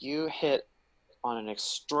 but you hit on an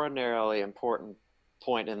extraordinarily important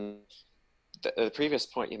point in the previous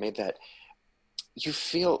point you made, that you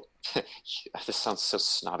feel, this sounds so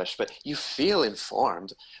snobbish, but you feel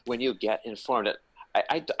informed when you get informed.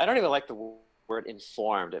 I don't even like the word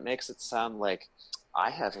informed. It makes it sound like I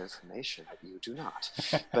have information that you do not.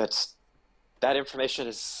 But that information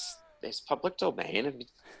is public domain, and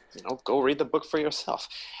go read the book for yourself.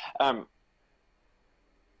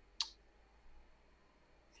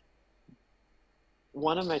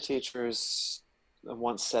 One of my teachers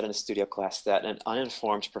once said in a studio class that an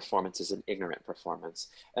uninformed performance is an ignorant performance,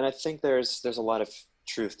 and I think there's a lot of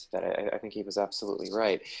truth to that. I think he was absolutely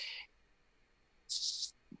right.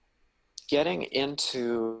 Getting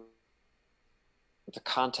into the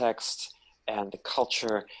context and the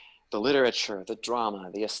culture, the literature, the drama,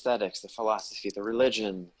 the aesthetics, the philosophy, the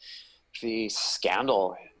religion, the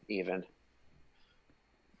scandal, even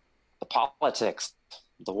the politics,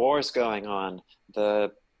 the wars going on,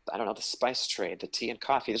 the spice trade, the tea and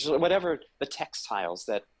coffee, whatever, the textiles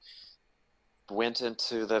that went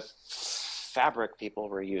into the fabric people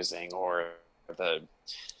were using, or the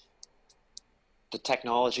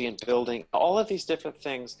technology and building, all of these different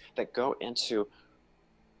things that go into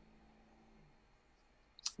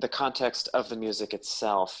the context of the music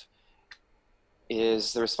itself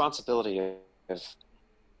is the responsibility of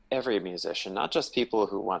every musician, not just people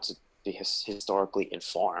who want to be historically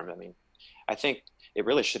informed. I mean, I think it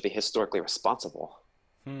really should be historically responsible.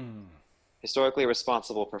 Historically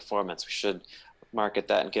responsible performance. We should market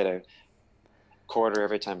that and get a quarter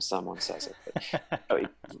every time someone says it.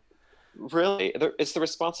 But, really, it's the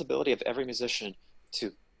responsibility of every musician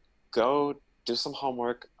to go do some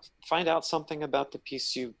homework, find out something about the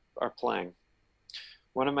piece you are playing.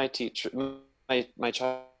 One of my teachers, my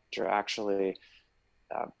teacher actually,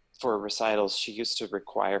 for recitals, she used to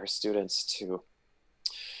require her students to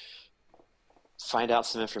find out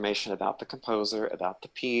some information about the composer, about the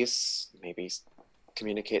piece, maybe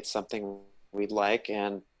communicate something we'd like,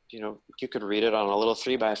 and you could read it on a little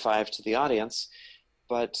 3x5 to the audience,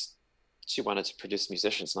 but she wanted to produce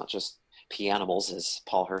musicians, not just pianimals, as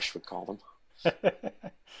Paul Hirsch would call them.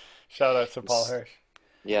 Shout out to Paul Hirsch.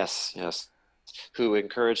 Yes, who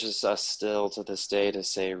encourages us still to this day to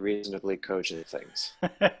say reasonably cogent things.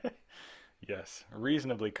 Yes,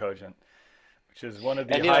 reasonably cogent, which is one of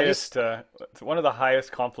the highest one of the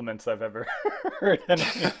highest compliments I've ever heard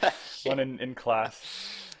in class.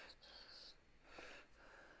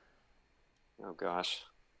 Oh gosh,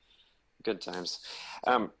 good times.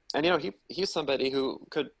 And he's somebody who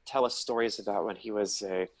could tell us stories about when he was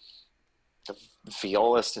a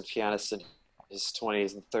violist and pianist in his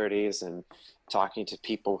 20s and 30s, and talking to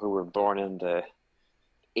people who were born in the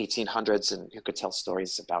 1800s, and who could tell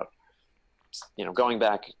stories about, going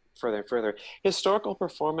back further and further. Historical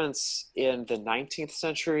performance in the 19th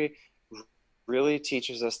century really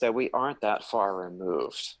teaches us that we aren't that far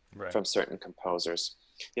removed from certain composers.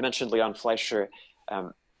 You mentioned Leon Fleischer.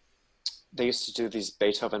 they used to do these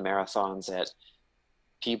Beethoven marathons at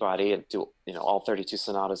Peabody and do all 32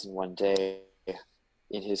 sonatas in one day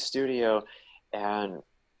in his studio. And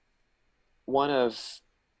one of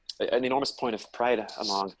an enormous point of pride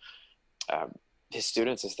among um, his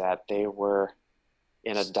students is that they were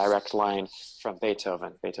in a direct line from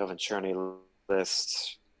Beethoven, Czerny,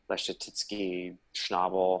 Liszt, Leschetizky,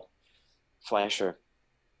 Schnabel, Fleischer.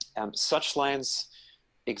 Such lines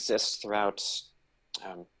exist throughout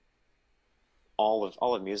um, all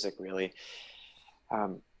of music, really.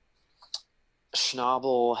 Um,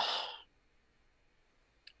 Schnabel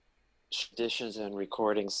editions and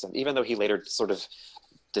recordings, and even though he later sort of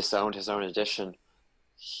disowned his own edition,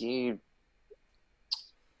 he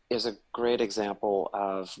is a great example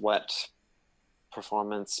of what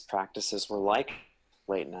performance practices were like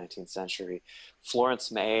late 19th century.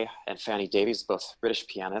 Florence May and Fanny Davies, both British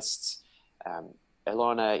pianists,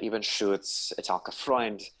 Ilona Ibenschutz, Italka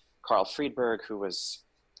Freund, Carl Friedberg, who was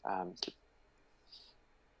um,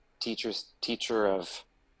 teacher of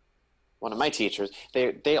one of my teachers,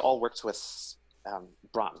 they all worked with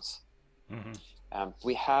Brahms. Hmm.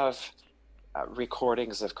 We have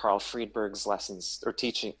recordings of Carl Friedberg's lessons or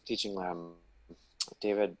teaching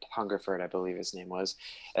David Hungerford, I believe his name was,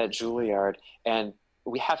 at Juilliard, and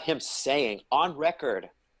we have him saying on record,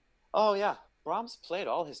 "Oh yeah, Brahms played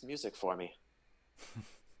all his music for me,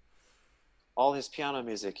 all his piano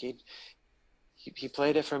music. He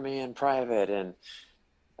played it for me in private." And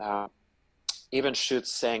uh, even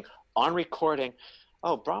Schutz saying on recording,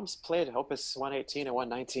 "Oh, Brahms played Opus 118 and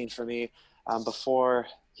 119 for me before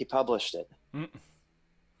he published it. Mm.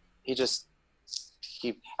 He just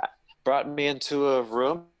he brought me into a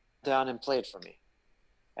room down and played for me,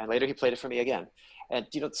 and later he played it for me again." And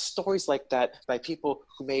stories like that by people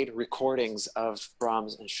who made recordings of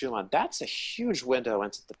Brahms and Schumann, that's a huge window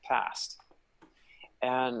into the past.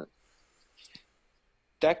 And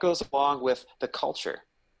that goes along with the culture.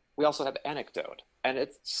 We also have anecdote, and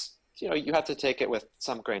it's you have to take it with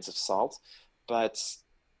some grains of salt, but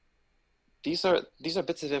these are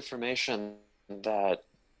bits of information that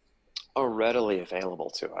are readily available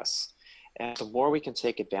to us, and the more we can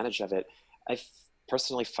take advantage of it, I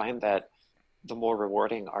personally find that the more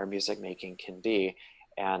rewarding our music making can be,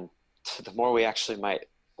 and the more we actually might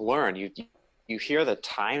learn. You hear the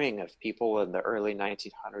timing of people in the early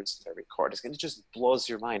 1900s in their recordings, and it just blows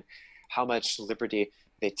your mind how much liberty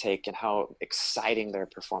they take and how exciting their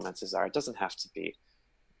performances are. It doesn't have to be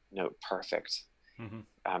note perfect. Hmm.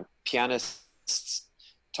 Pianists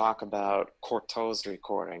talk about Cortot's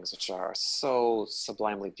recordings, which are so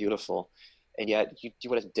sublimely beautiful, and yet you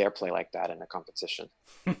wouldn't dare play like that in a competition.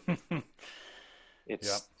 Yeah.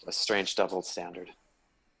 It's a strange double standard.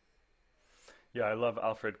 Yeah, I love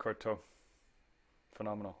Alfred Cortot.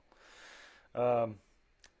 Phenomenal. Um,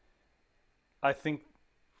 I think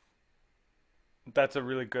that's a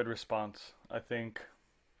really good response. I think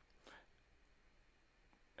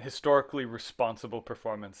historically responsible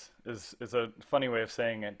performance is a funny way of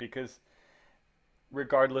saying it, because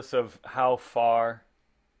regardless of how far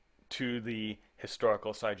to the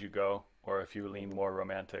historical side you go, or if you lean more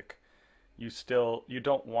romantic, you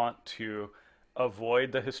don't want to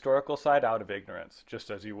avoid the historical side out of ignorance, just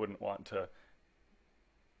as you wouldn't want to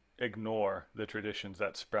ignore the traditions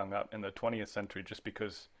that sprung up in the 20th century just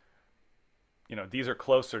because these are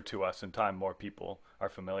closer to us in time. More people are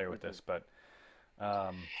familiar with Mm-hmm. this, but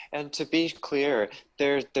um, And to be clear,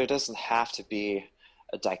 there doesn't have to be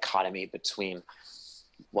a dichotomy between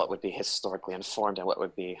what would be historically informed and what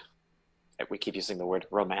would be, we keep using the word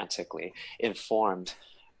romantically informed.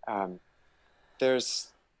 Um, there's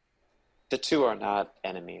the two are not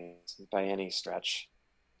enemies by any stretch.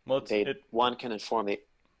 well, They one can inform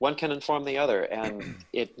the other, and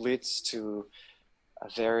it leads to a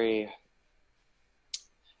very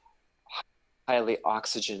highly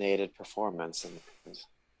oxygenated performance, and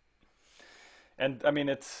and I mean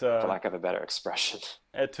it's for lack of a better expression.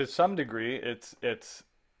 to some degree it's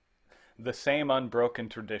the same unbroken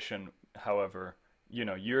tradition, however,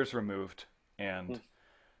 years removed, and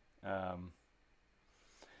um,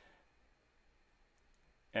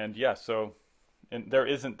 yeah, so and there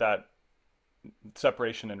isn't that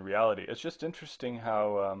separation in reality. It's just interesting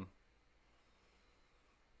how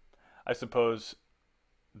I suppose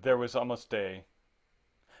there was almost a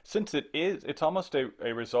since it's almost a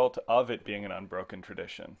result of it being an unbroken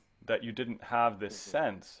tradition that you didn't have this Mm-hmm.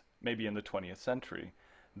 sense maybe in the 20th century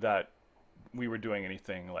that we were doing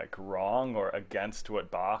anything like wrong or against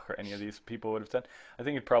what Bach or any of these people would have said. I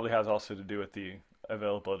think it probably has also to do with the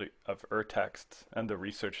availability of texts and the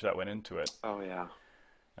research that went into it. Oh yeah.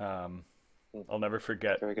 Um, Mm, I'll never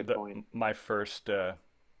forget very good the point. my first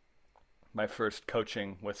my first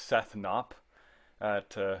coaching with Seth Knopp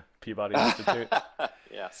at Peabody Institute.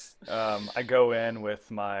 Yes. I go in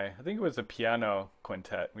with I think it was a piano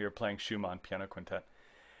quintet. We were playing Schumann piano quintet,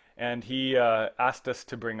 and he asked us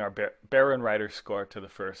to bring our Baron score to the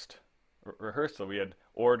first rehearsal. We had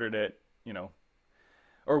ordered it,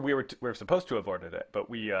 or we were supposed to have ordered it, but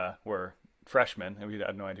we were freshmen and we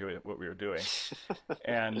had no idea what we were doing.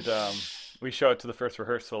 And we show it to the first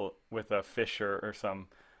rehearsal with a Fischer or some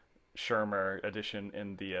Schirmer edition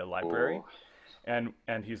in the library, Ooh.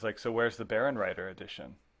 and he's like, "So where's the Baron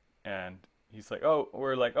edition?" And he's like, "Oh,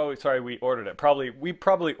 we're like, oh, sorry, we ordered it. We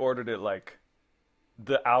probably ordered it like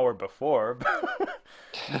the hour before,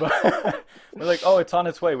 but we're like, oh, it's on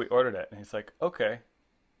its way. We ordered it." And he's like, "Okay,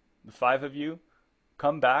 the five of you,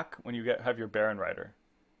 come back when you have your Baron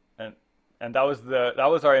and that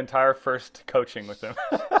was our entire first coaching with him.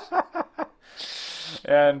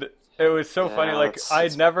 And it was so funny. Yeah, Like it's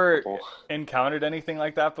I'd never horrible. encountered anything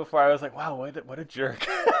like that before. I was like, wow, what a jerk.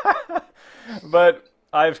 But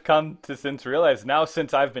I've come to since realize now,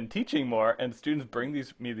 since I've been teaching more and students bring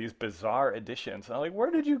these bizarre additions, and I'm like, where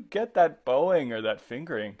did you get that bowing or that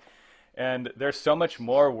fingering? And there's so much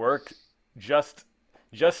more work just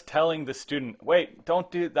telling the student, wait, don't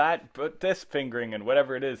do that, but this fingering and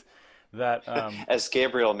whatever it is that As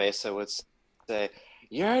Gabriel Mesa would say,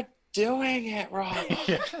 "You're doing it wrong."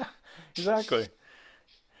 yeah, exactly.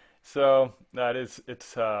 So that is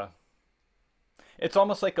it's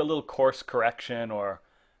almost like a little course correction or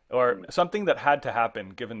something that had to happen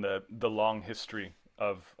given the long history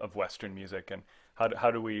of Western music, and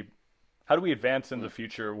how do we advance in the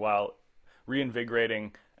future while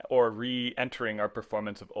reinvigorating or re-entering our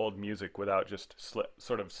performance of old music without just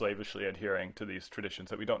sort of slavishly adhering to these traditions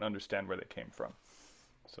that we don't understand where they came from.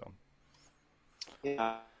 So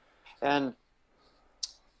Yeah. And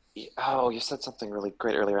oh, you said something really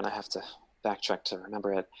great earlier, and I have to backtrack to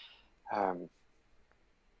remember it. Um,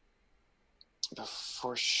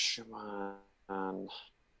 before Schumann, I'm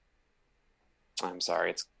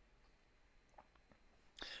sorry, it's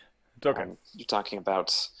it's okay. you're talking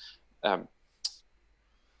about um,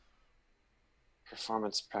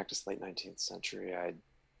 performance practice late 19th century.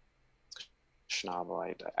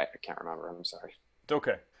 Schnabel, I can't remember. I'm sorry. It's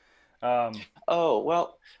okay. Um, Oh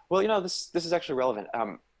well, this is actually relevant.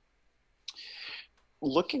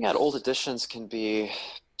 Looking at old editions can be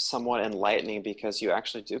somewhat enlightening because you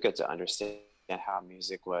actually do get to understand how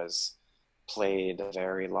music was played a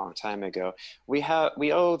very long time ago. We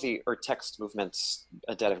owe the Urtext movement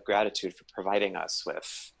a debt of gratitude for providing us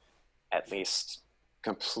with at least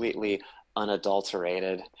completely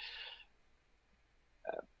unadulterated,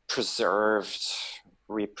 preserved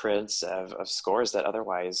reprints of scores that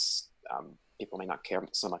otherwise people may not care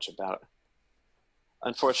so much about.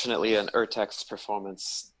 Unfortunately, an Urtext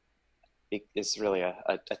performance is really a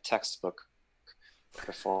textbook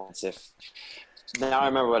performance. If now I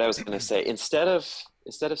remember what I was going to say. Instead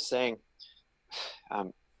of saying,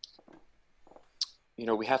 um,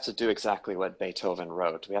 we have to do exactly what Beethoven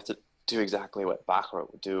wrote. We have to do exactly what Bach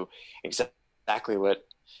wrote. Do exactly what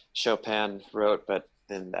Chopin wrote. But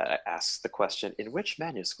then that asks the question: in which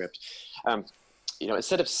manuscript?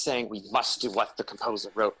 Instead of saying we must do what the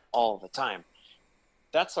composer wrote all the time,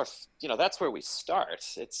 that's where we start.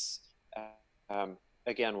 It's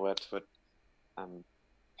again what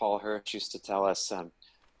Paul Hirsch used to tell us: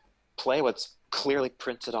 play what's clearly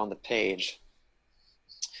printed on the page.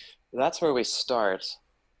 That's where we start.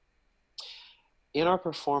 In our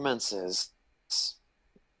performances,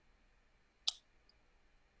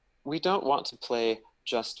 we don't want to play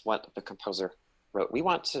just what the composer wrote. We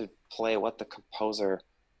want to play what the composer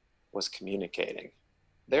was communicating.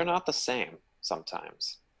 They're not the same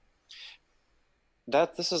sometimes.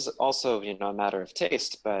 This is also, a matter of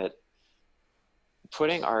taste, but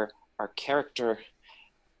putting our character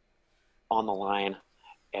on the line,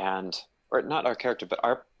 or not our character, but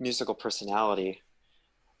our musical personality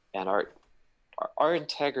and our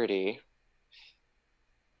integrity,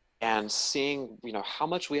 and seeing, how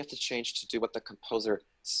much we have to change to do what the composer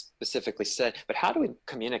specifically said, but how do we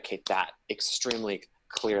communicate that extremely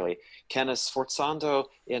clearly? Can a sforzando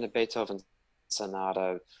in a Beethoven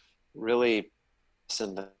sonata really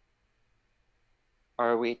listen?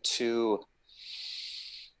 Are we too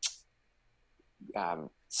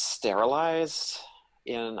sterilized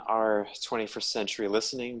in our 21st century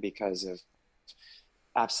listening because of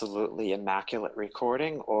absolutely immaculate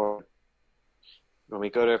recording? Or when we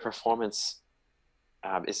go to a performance,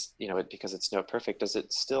 because it's note perfect, does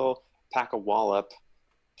it still pack a wallop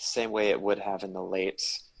the same way it would have in the late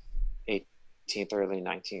 18th, early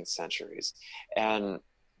 19th centuries? And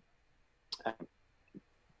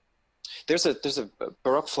there's a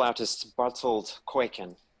Baroque flautist, Bartold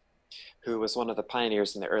Kuiken, who was one of the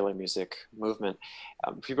pioneers in the early music movement.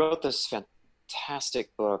 He wrote this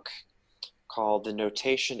fantastic book called "The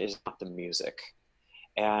Notation Is Not the Music,"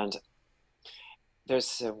 and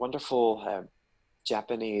there's a wonderful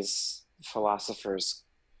Japanese philosopher's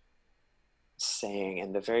saying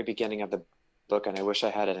in the very beginning of the book, and I wish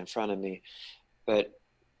I had it in front of me, but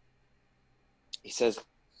he says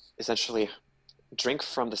essentially, drink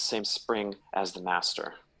from the same spring as the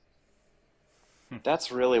master.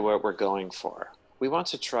 That's really what we're going for. We want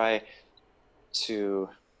to try to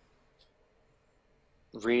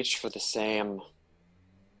reach for the same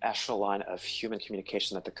echelon of human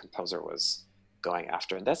communication that the composer was going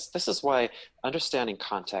after. And this is why understanding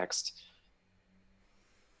context,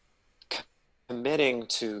 committing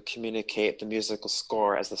to communicate the musical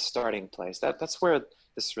score as the starting place, that's where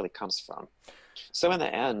this really comes from. So in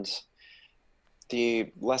the end,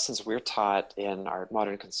 the lessons we're taught in our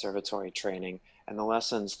modern conservatory training and the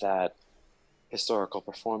lessons that historical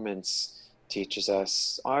performance teaches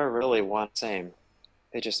us are really one same.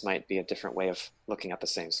 They just might be a different way of looking at the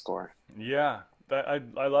same score. Yeah,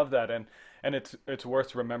 I love that, and it's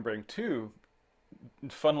worth remembering too.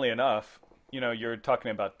 Funnily enough, you're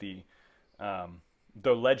talking about the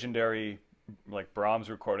legendary like Brahms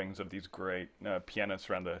recordings of these great pianists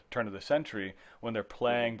around the turn of the century when they're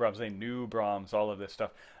playing Brahms, they knew Brahms, all of this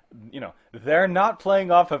stuff. They're not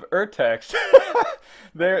playing off of urtext.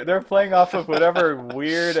 They're playing off of whatever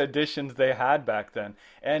weird additions they had back then,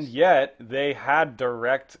 and yet they had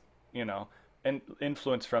direct,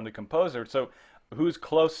 influence from the composer. So, who's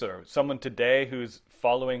closer? Someone today who's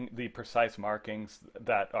following the precise markings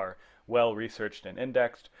that are well researched and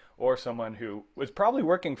indexed, or someone who was probably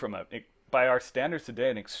working from by our standards today,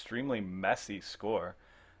 an extremely messy score,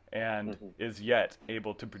 and is yet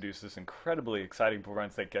able to produce this incredibly exciting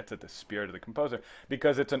performance that gets at the spirit of the composer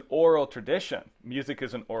because it's an oral tradition. Music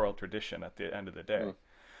is an oral tradition at the end of the day.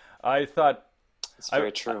 I thought it's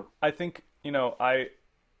very true. I think, I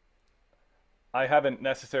haven't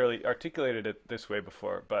necessarily articulated it this way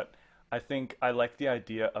before, but I think I like the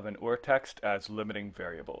idea of an urtext as limiting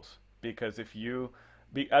variables because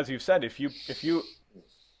as you've said, if you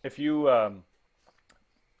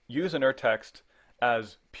use an urtext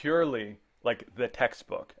as purely like the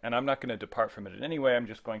textbook, and I'm not going to depart from it in any way, I'm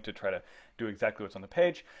just going to try to do exactly what's on the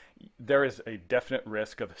page, there is a definite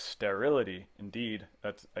risk of sterility. Indeed,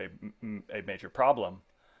 that's a major problem.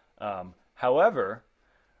 However,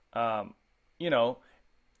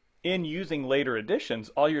 in using later editions,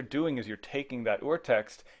 all you're doing is you're taking that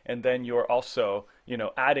urtext and then you're also,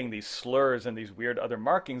 adding these slurs and these weird other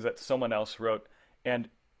markings that someone else wrote. And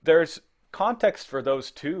there's context for those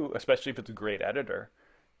too, especially if it's a great editor.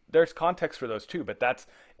 There's context for those too, but that's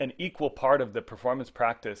an equal part of the performance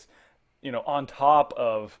practice, on top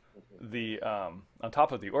of the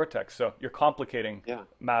urtext. So you're complicating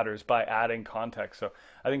matters by adding context. So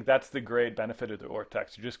I think that's the great benefit of the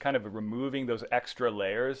urtext. You're just kind of removing those extra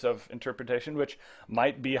layers of interpretation, which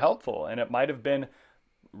might be helpful, and it might have been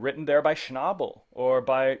written there by Schnabel or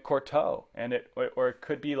by Courtauld, and it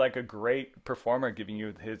could be like a great performer giving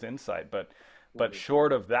you his insight, but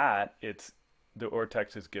short of that, it's the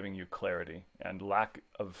urtext is giving you clarity and lack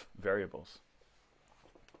of variables.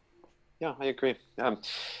 Yeah, I agree.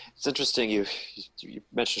 It's interesting you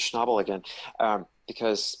mentioned Schnabel again,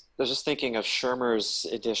 because I was just thinking of Schirmer's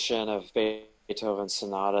edition of Beethoven's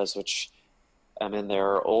sonatas, which in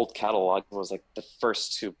their old catalog was like the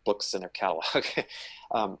first two books in their catalog.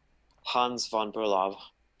 Hans von Bülow,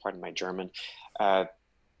 pardon my German,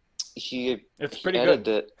 he it's pretty edited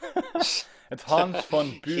good. it. It's Hans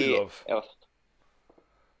von Bülow.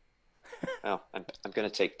 I'm going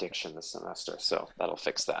to take diction this semester, so that'll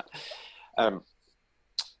fix that.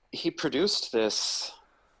 He produced this,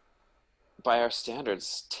 by our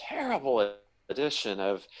standards, terrible edition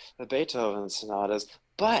of the Beethoven sonatas,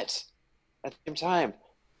 but at the same time,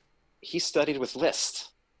 he studied with Liszt.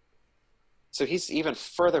 So he's even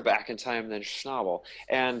further back in time than Schnabel.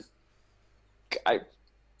 And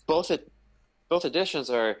both editions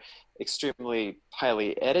are extremely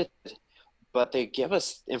highly edited, but they give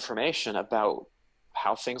us information about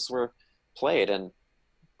how things were played. And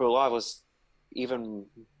Bülow was even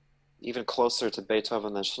closer to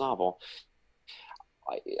Beethoven than Schnabel.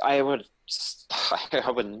 I would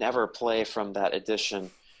never play from that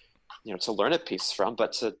edition, to learn a piece from,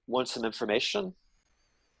 but to want some information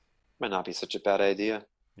might not be such a bad idea.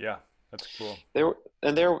 Yeah, that's cool.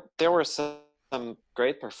 There were some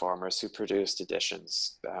great performers who produced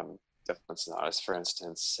editions. Sonatas, for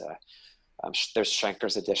instance, there's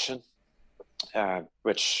Schenker's edition,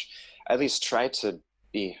 which at least tried to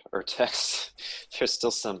E or text, there's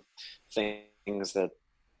still some things that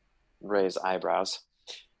raise eyebrows.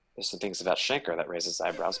 There's some things about Schenker that raises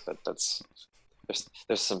eyebrows, but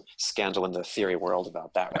there's some scandal in the theory world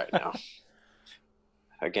about that right now.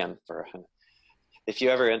 Again, if you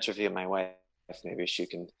ever interview my wife, maybe she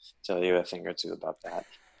can tell you a thing or two about that.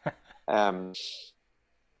 Um,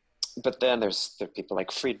 but then there are people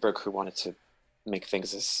like Friedberg who wanted to make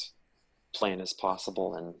things as plain as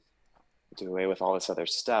possible and do away with all this other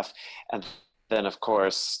stuff. And then, of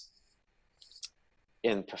course,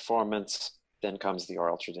 in performance, then comes the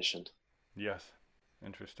oral tradition. Yes.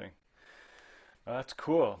 Interesting. That's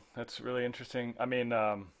cool. That's really interesting. I mean,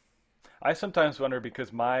 I sometimes wonder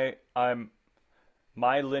because my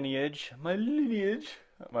lineage,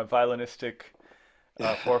 my violinistic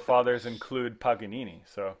forefathers include Paganini.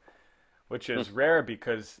 So, which is rare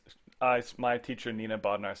because my teacher Nina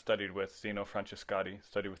Bodnar studied with Zeno Francescatti,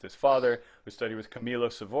 studied with his father, who studied with Camillo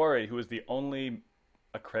Savori, who was the only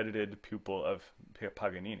accredited pupil of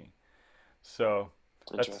Paganini. So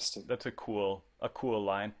Interesting. that's a cool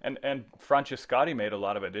line. And Francescatti made a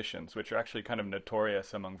lot of additions, which are actually kind of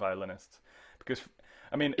notorious among violinists, because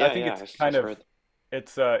I mean I Yeah, think yeah, it's I've kind of heard.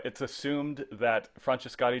 it's assumed that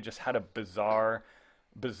Francescatti just had a bizarre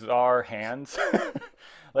hands.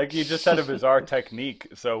 Like he just had a bizarre technique.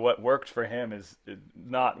 So what worked for him is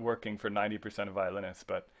not working for 90% of violinists.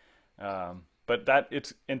 But that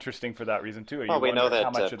it's interesting for that reason too. Well, You we know wonder how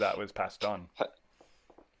that much of that was passed on.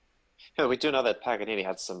 yeah, we do know that Paganini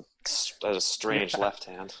had a strange Yeah, left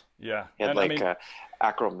hand. yeah, He had and I like mean,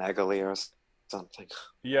 acromegaly or something.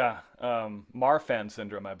 yeah, Marfan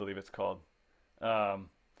syndrome, I believe it's called. Um,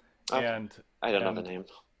 Okay, and I don't know the and name.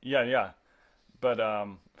 yeah, yeah. But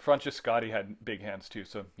Francescatti had big hands too,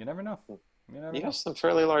 so you never know. You never You have know. some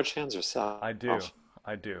fairly large hands yourself. I do,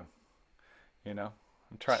 I do.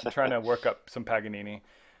 I'm trying to work up some Paganini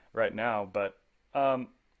right now, but um,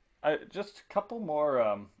 I just a couple more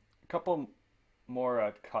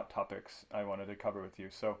topics I wanted to cover with you.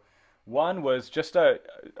 So one was just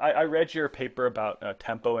I read your paper about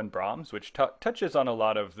tempo and Brahms, which touches on a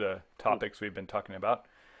lot of the Hmm. topics we've been talking about.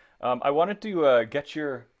 I wanted to get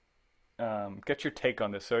your take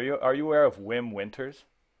on this. So are you aware of Wim Winters?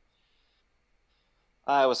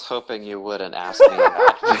 I was hoping you wouldn't ask me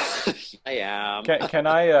that. I am.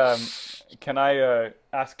 Can I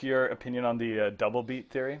ask your opinion on the double beat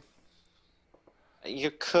theory?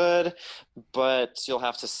 You could, but you'll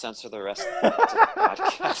have to censor the rest of the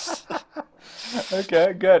podcast.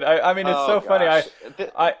 Okay, good. I mean, it's Oh so funny. I gosh.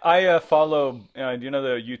 I I follow. Do you know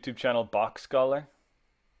the YouTube channel Box Scholar?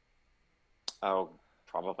 Oh,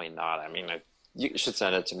 probably not. I mean, you should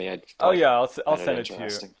send it to me. I'd Oh probably yeah, I'll find it send it to interesting. you.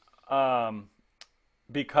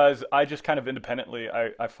 Because I just kind of independently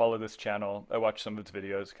I follow this channel. I watch some of its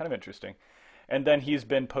videos. Kind of interesting. And then he's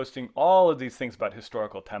been posting all of these things about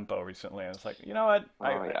historical tempo recently. And it's like, you know what?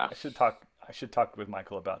 Oh yeah. I should talk with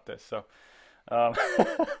Michael about this. So um,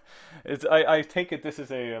 I take it this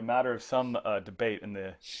is a matter of some debate in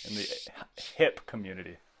the hip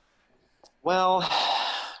community. Well,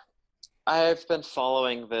 I've been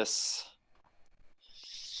following this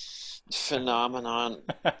phenomenon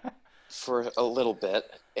for a little bit,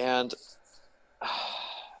 and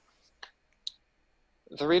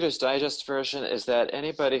the Reader's Digest version is that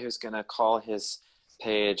anybody who's going to call his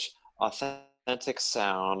page Authentic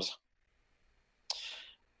Sound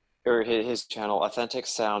or his channel Authentic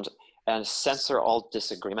Sound and censor all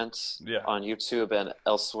disagreements Yeah. on YouTube and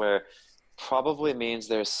elsewhere probably means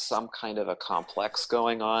there's some kind of a complex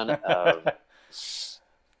going on of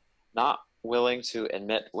not willing to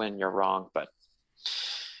admit when you're wrong. But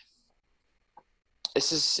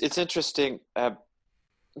it's interesting.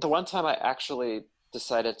 The one time I actually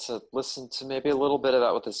decided to listen to maybe a little bit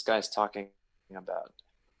about what this guy's talking about.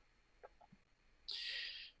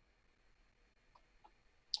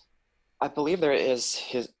 I believe there is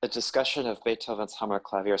a discussion of Beethoven's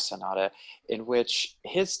Hammerklavier Sonata in which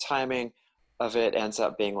his timing of it ends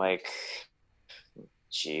up being like,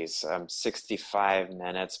 geez, 65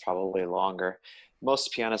 minutes, probably longer.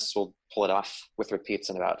 Most pianists will pull it off with repeats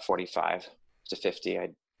in about 45 to 50.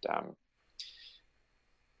 Um,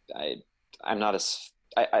 I, I'm not as,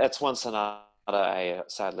 that's one sonata I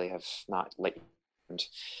sadly have not learned,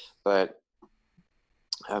 but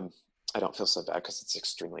um, I don't feel so bad because it's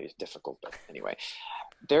extremely difficult. But anyway,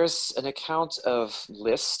 there's an account of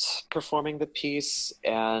Liszt performing the piece,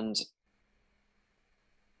 and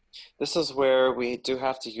this is where we do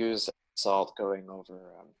have to use salt going over,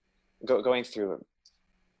 going through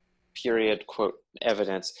period quote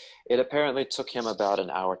evidence. It apparently took him about an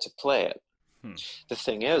hour to play it. Hmm. The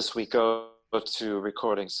thing is, we go to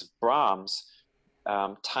recordings of Brahms,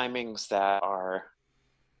 timings that are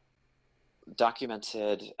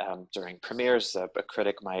documented during premieres. A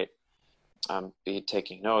critic might be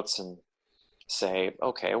taking notes and say,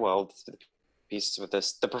 okay, well,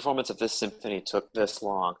 the performance of this symphony took this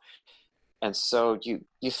long. And so you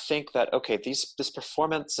think that, okay, these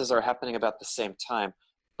performances are happening about the same time,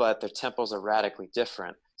 but their tempos are radically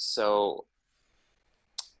different. So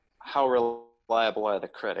how reliable are the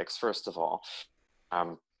critics, first of all?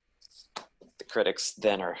 Um, the critics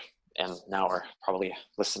then are, and now are probably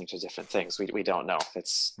listening to different things. We don't know.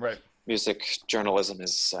 It's Right. music journalism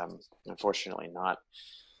is unfortunately not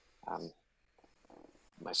um,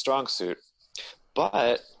 my strong suit.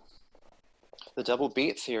 But the double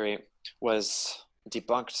beat theory was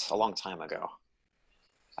debunked a long time ago.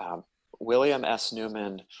 Um, William S.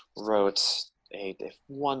 Newman wrote a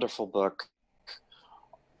wonderful book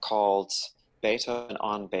called Beethoven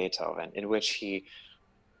on Beethoven, in which he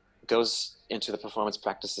goes into the performance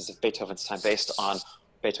practices of Beethoven's time based on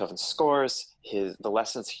Beethoven's scores, the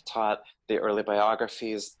lessons he taught, the early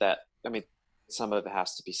biographies that, I mean, some of it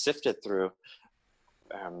has to be sifted through.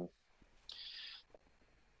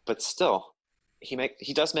 But still,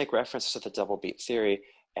 he does make reference to the double beat theory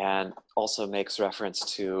and also makes reference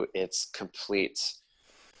to its complete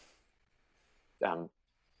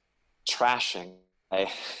trashing by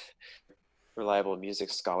reliable music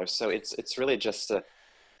scholars. So it's really just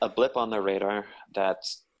a blip on the radar that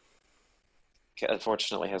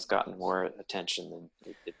unfortunately has gotten more attention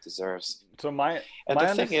than it deserves. So my And the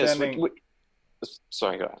my thing is, understanding.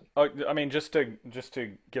 sorry, go ahead. Oh, I mean, just to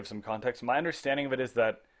give some context, my understanding of it is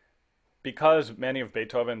that because many of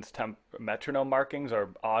Beethoven's metronome markings are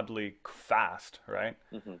oddly fast, right?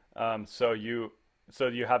 Mm-hmm. So you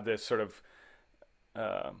have this sort of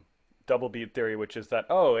um, double beat theory, which is that,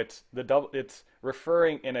 oh, it's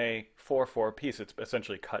referring in a 4/4 piece. It's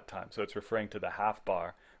essentially cut time, so it's referring to the half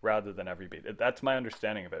bar rather than every beat. That's my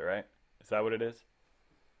understanding of it, right? Is that what it is?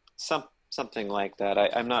 Something like that.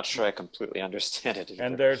 I'm not sure I completely understand it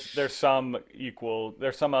And either. there's some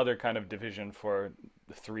other kind of division for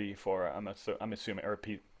the 3/4. I'm assuming, or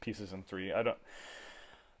pieces in three. I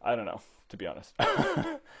don't know, to be honest.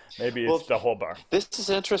 Maybe it's Well, the whole bar. this is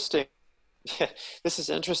interesting. This is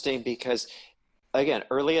interesting because, again,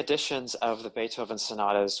 early editions of the Beethoven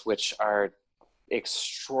sonatas, which are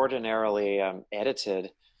extraordinarily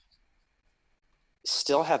edited,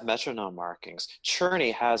 still have metronome markings.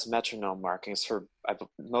 Czerny has metronome markings for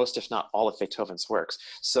most, if not all, of Beethoven's works.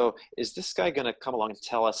 So, is this guy going to come along and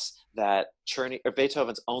tell us that Czerny or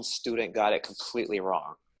Beethoven's own student got it completely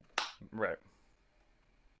wrong? Right.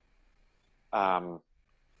 Um,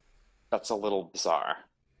 that's a little bizarre.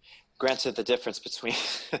 Granted, the difference between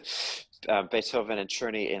Beethoven and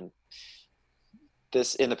Czerny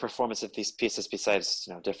in the performance of these pieces, besides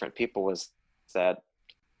different people, was that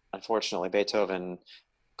unfortunately Beethoven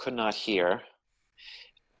could not hear.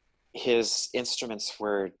 His instruments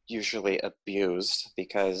were usually abused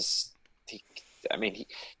because he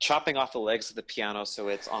chopping off the legs of the piano so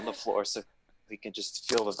it's on the floor so he can just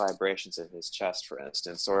feel the vibrations in his chest, for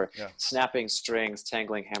instance, or Yeah. snapping strings,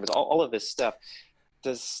 tangling hammers, all of this stuff.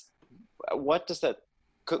 Does what does that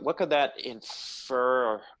what could that infer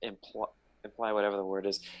or imply, whatever the word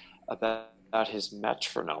is, about his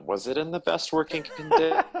metronome? Was it in the best working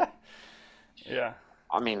condition? Yeah.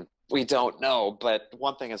 I mean, we don't know, but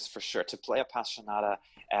one thing is for sure: to play a passionata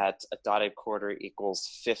at a dotted quarter equals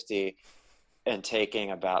 50 and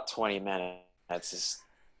taking about 20 minutes is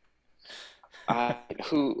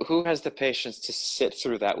who has the patience to sit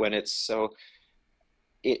through that when it's so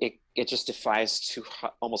it just defies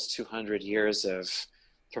almost 200 years of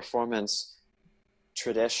performance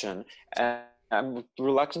tradition. And I'm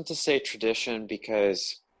reluctant to say tradition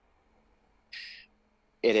because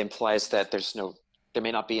it implies that there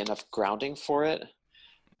may not be enough grounding for it.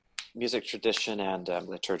 Music tradition and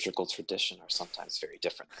liturgical tradition are sometimes very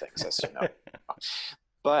different things, as you know.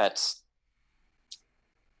 But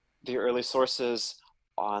the early sources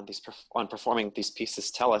on performing these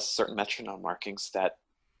pieces tell us certain metronome markings that,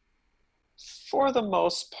 for the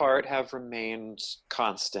most part, have remained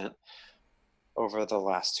constant over the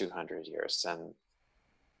last 200 years. And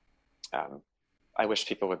I wish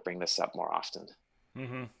people would bring this up more often.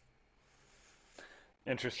 Mm-hmm.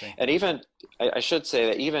 Interesting. And even, I should say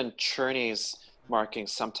that even Czerny's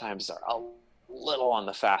markings sometimes are a little on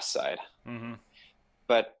the fast side. Mm-hmm.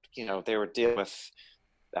 But, they were dealing with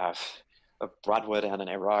a Broadwood and an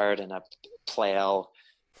Erard and a Pleyel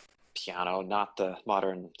piano, not the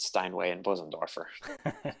modern Steinway and Bosendorfer.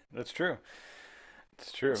 That's true.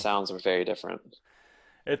 It's The true. sounds were very different.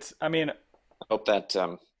 I mean, I hope that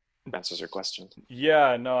answers your question.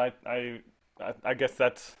 yeah, no, I I guess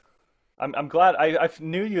that's. I'm glad. I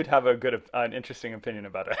knew you'd have a an interesting opinion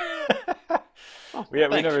about it. Oh, We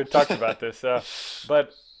thanks. never talked about this,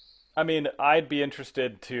 but I mean, I'd be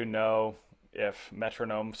interested to know if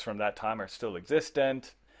metronomes from that time are still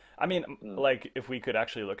existent. I mean, Mm. like if we could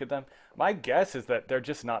actually look at them. My guess is that they're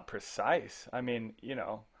just not precise. I mean,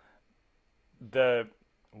 the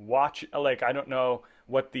watch, like I don't know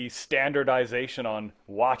what the standardization on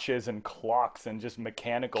watches and clocks and just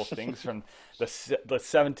mechanical things from the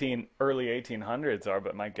 17 early 1800s are,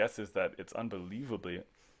 but my guess is that it's unbelievably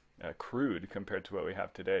crude compared to what we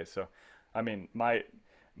have today. So, I mean, my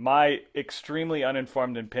extremely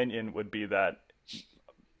uninformed opinion would be that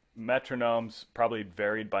metronomes probably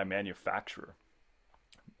varied by manufacturer.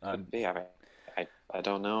 Could Um, be. I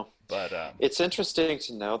don't know. but It's interesting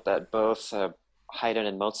to note that both Haydn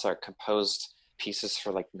and Mozart composed pieces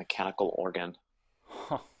for like mechanical organ,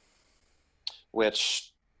 huh,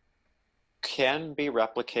 which can be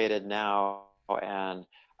replicated now. And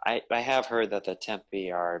I have heard that the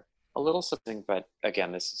tempi are a little something, but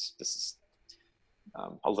again, this is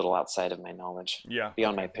a little outside of my knowledge, yeah,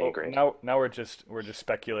 beyond okay. my pay Well, grade. now we're just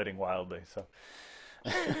speculating wildly. So,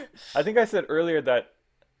 I think I said earlier that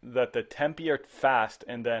the tempi are fast,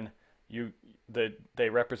 and then they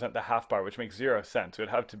represent the half bar, which makes zero sense. It would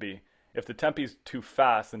have to be if the tempi is too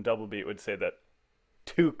fast, then double beat would say that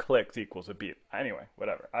two clicks equals a beat. Anyway,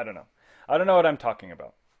 whatever. I don't know. I don't know what I'm talking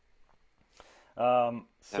about. Yeah,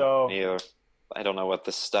 So, neither. I don't know what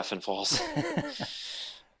this stuff involves.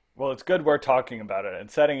 well, it's good we're talking about it and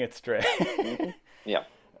setting it straight. Hmm. Yeah.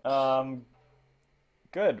 um,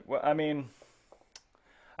 good. Well, I mean,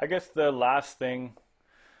 I guess the last thing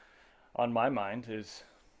on my mind is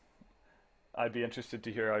I'd be interested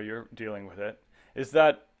to hear how you're dealing with it. Is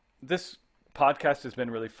that this podcast has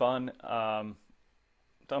been really fun.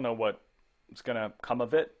 Don't know what's gonna come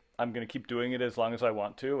of it. I'm gonna keep doing it as long as I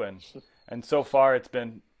want to, and so far it's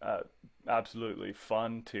been absolutely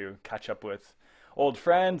fun to catch up with old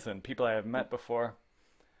friends and people I have met before.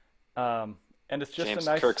 Um, and it's just a James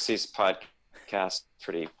nice Kirksey's podcast,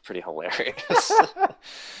 pretty hilarious.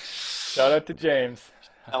 shout out to James.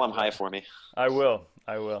 Tell him Yeah, hi for me. I will.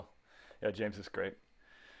 I will. Yeah, James is great.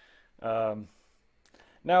 Um,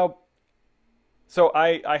 now, so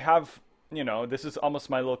I have, this is almost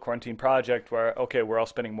my little quarantine project where, okay, we're all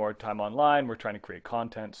spending more time online. We're trying to create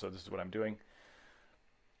content. So this is what I'm doing.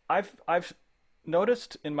 I've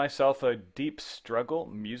noticed in myself a deep struggle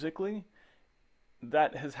musically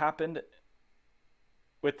that has happened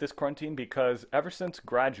with this quarantine because ever since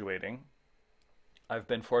graduating, I've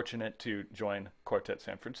been fortunate to join Quartet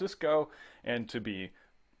San Francisco and to be,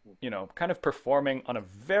 kind of performing on a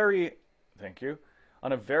very, thank you,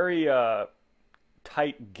 on a very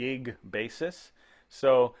tight gig basis.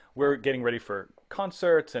 So we're getting ready for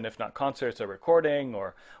concerts, and if not concerts, a recording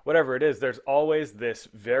or whatever it is, there's always this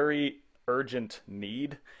very urgent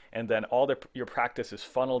need, and then your practice is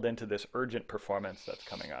funneled into this urgent performance that's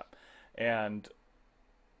coming up. And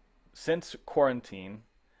since quarantine,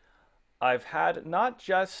 I've had not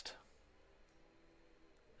just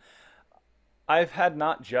I've had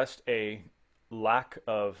not just a lack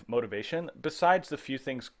of motivation, besides the few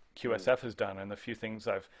things Mm. QSF has done and the few things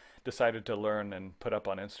I've decided to learn and put up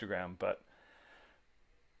on Instagram, but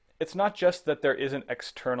it's not just that there isn't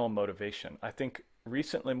external motivation. I think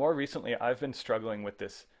more recently, I've been struggling with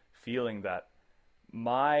this feeling that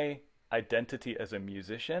my identity as a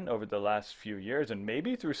musician over the last few years and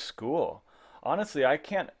maybe through school, honestly, I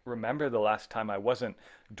can't remember the last time I wasn't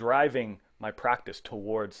driving my practice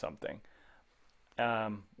towards something.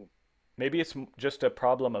 Um, Maybe it's just a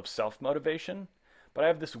problem of self motivation, but I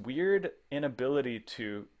have this weird inability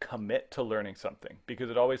to commit to learning something because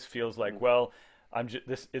it always feels like, Mm. well,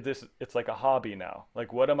 it's like a hobby now.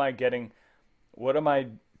 Like, what am I getting? What am I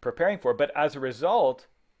preparing for? But as a result,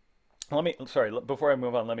 sorry, before I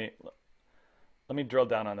move on, let me drill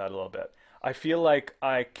down on that a little bit. I feel like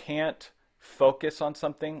I can't focus on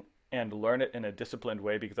something and learn it in a disciplined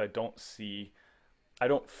way because I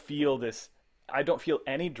don't feel this, I don't feel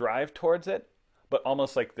any drive towards it, but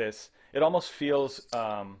almost like this, it almost feels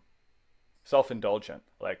self-indulgent.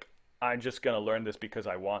 Like I'm just going to learn this because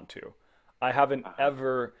I want to. I haven't Uh-huh.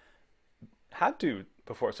 ever had to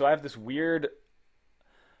before. So I have this weird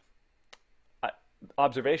uh,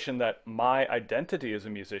 observation that my identity as a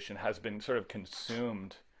musician has been sort of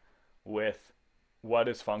consumed with what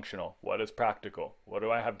is functional, what is practical, what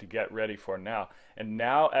do I have to get ready for now? And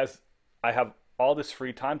now, as I have all this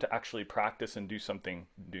free time to actually practice and do something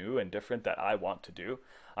new and different that I want to do,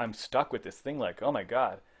 I'm stuck with this thing like, oh my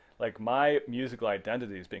God, like my musical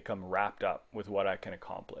identity has become wrapped up with what I can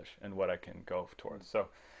accomplish and what I can go towards. So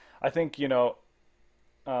I think,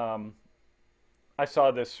 um, I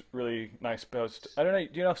saw this really nice post. I don't know.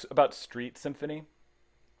 Do you know about Street Symphony?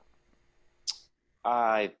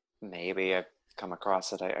 I maybe I've come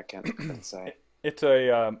across it. I couldn't say. It's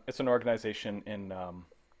an organization in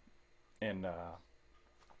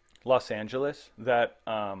Los Angeles that,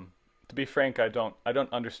 to be frank, I don't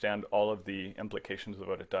understand all of the implications of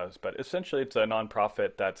what it does, but essentially it's a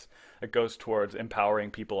nonprofit that goes towards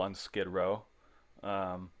empowering people on Skid Row,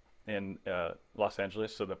 in Los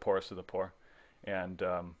Angeles, so the poorest of the poor, and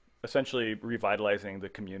essentially revitalizing the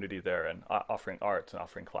community there and offering arts and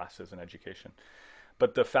offering classes and education.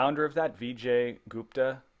 But the founder of that, Vijay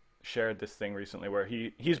Gupta, shared this thing recently where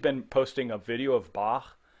he's been posting a video of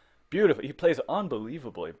Bach. Beautiful. He plays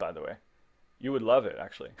unbelievably, by the way. You would love it,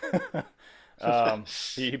 actually.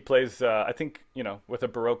 He plays, I think, with a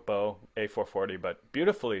Baroque bow, A440, but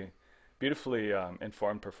beautifully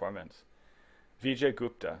informed performance. Vijay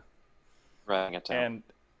Gupta. Writing it down. And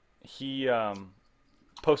he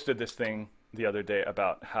posted this thing the other day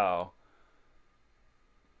about how,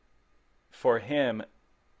 for him,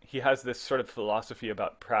 he has this sort of philosophy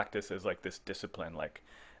about practice as like this discipline, like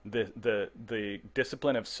the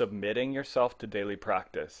discipline of submitting yourself to daily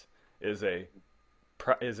practice is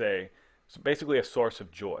basically a source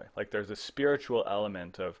of joy. Like there's a spiritual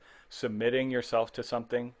element of submitting yourself to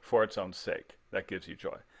something for its own sake that gives you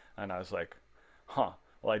joy. And I was like, huh.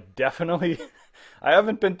 Well, I definitely, I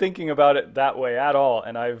haven't been thinking about it that way at all,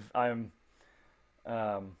 and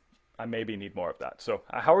um, I maybe need more of that. So,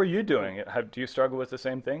 how are you doing? Do you struggle with the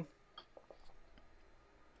same thing?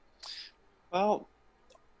 Well,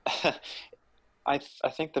 I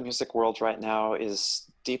think the music world right now is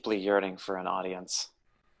deeply yearning for an audience.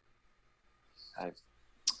 I,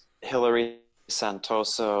 Hillary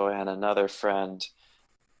Santoso and another friend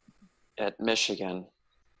at Michigan.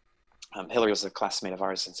 Hillary was a classmate of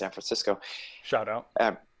ours in San Francisco. Shout out.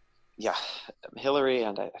 Um, yeah, Hillary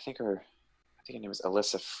and I think her name was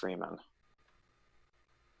Alyssa Freeman.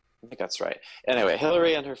 I think that's right. Anyway,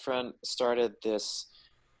 Hillary and her friend started this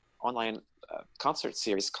online concert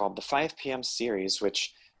series called the 5 p.m. series,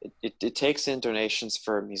 which it takes in donations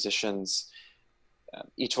for musicians,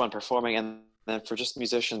 each one performing, and then for just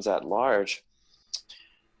musicians at large,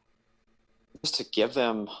 just to give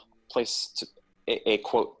them place to a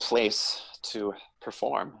quote place to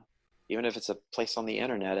perform, even if it's a place on the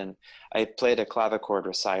internet. And I played a clavichord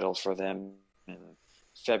recital for them in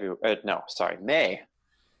May.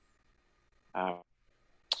 Uh,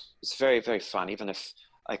 it's very, very fun, even if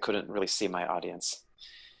I couldn't really see my audience.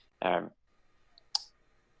 Um,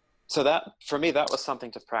 so that, for me, that was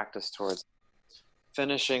something to practice towards.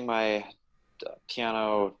 Finishing my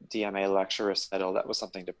piano DMA lecture recital, that was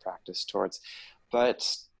something to practice towards. But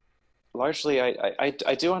largely,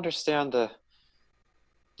 I do understand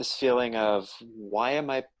this feeling of, why am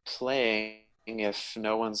I playing if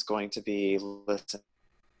no one's going to be listening?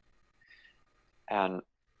 And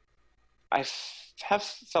have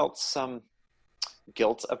felt some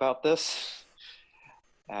guilt about this.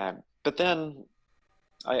 But then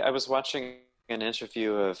I was watching an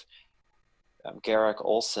interview of Garrick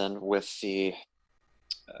Olson with the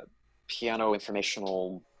Piano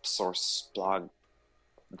Informational Source blog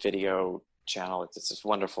video channel. It's this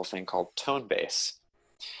wonderful thing called Tonebase.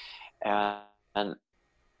 And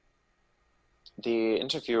the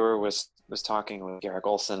interviewer was talking with Garrick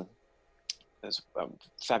Olson, who's a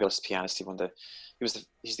fabulous pianist.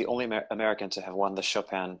 He's the only American to have won the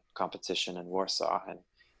Chopin competition in Warsaw, and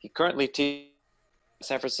he currently teaches in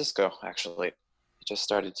San Francisco. Actually, he just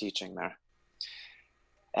started teaching there.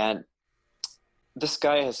 And this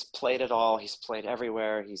guy has played it all. He's played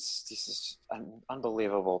everywhere. He's an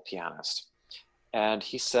unbelievable pianist. And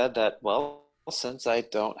he said that, well, since I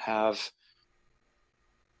don't have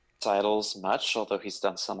titles much, although he's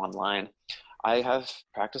done some online, I have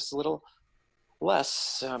practiced a little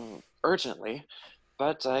less urgently,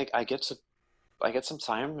 but I get some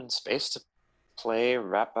time and space to play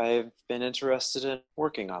rap I've been interested in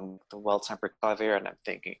working on, the Well-Tempered Clavier. And I'm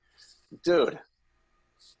thinking, dude,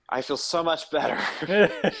 I feel so much better.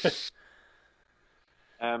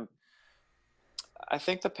 um, I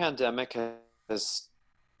think the pandemic has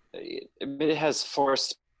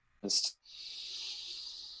forced us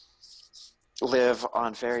to live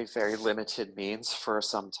on very, very limited means for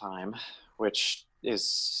some time, which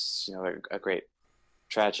is, a great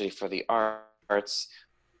tragedy for the arts.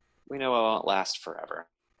 We know it won't last forever.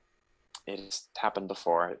 It has happened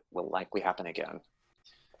before. It will likely happen again.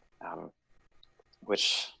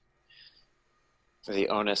 Which the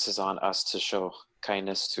onus is on us to show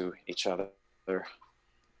kindness to each other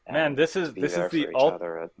Man, and to be there for each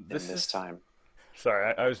other in this this is time.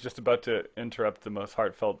 Sorry, I was just about to interrupt the most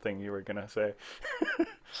heartfelt thing you were gonna say.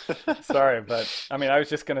 Sorry, but I mean, I was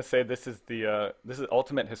just gonna say this is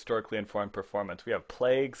ultimate historically informed performance. We have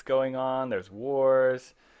plagues going on. There's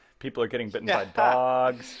wars. People are getting bitten by Yeah.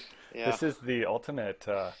 dogs. Yeah. This is the ultimate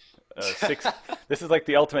six. This is like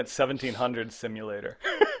the ultimate 1700 simulator.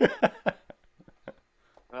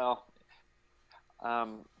 Well,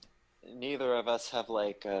 um, neither of us have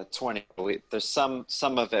like 20. There's some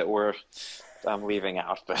of it we're I'm leaving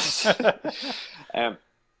out, but um,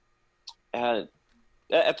 uh,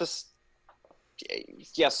 at this,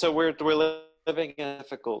 yeah. So we're living in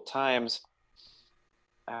difficult times,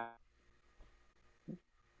 uh,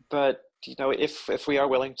 but if we are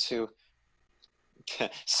willing to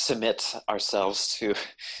submit ourselves to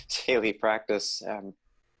daily practice,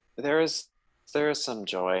 there is there is some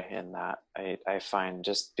joy in that. I find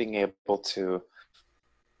just being able to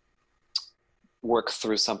work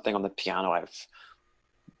through something on the piano I've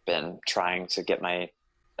been trying to get my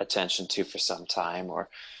attention to for some time, or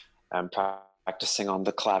I'm practicing on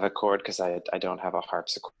the clavichord because I don't have a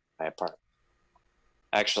harpsichord. I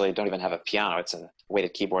actually don't even have a piano. It's a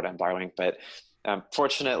weighted keyboard I'm borrowing. But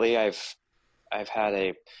fortunately, I've had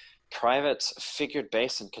a private figured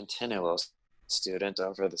bass and continuo student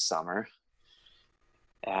over the summer,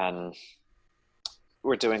 and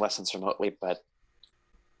we're doing lessons remotely. But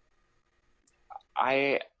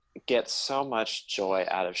I get so much joy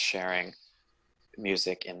out of sharing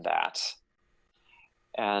music in that,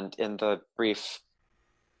 and in the brief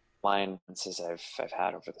licenses I've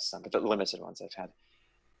had over the summer, the limited ones I've had.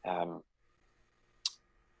 Um,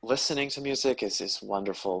 Listening to music is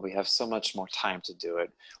wonderful. We have so much more time to do it.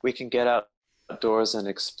 We can get outdoors and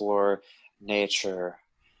explore nature,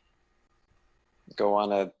 go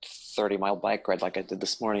on a 30-mile bike ride like I did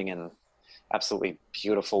this morning in absolutely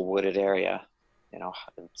beautiful wooded area, in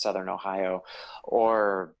southern Ohio,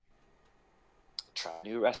 or try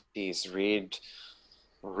new recipes, read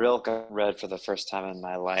Rilke read for the first time in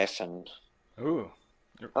my life, and Ooh,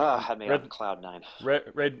 had me on read cloud nine.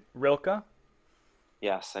 read Rilke.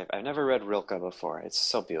 Yes, I've never read Rilke before. It's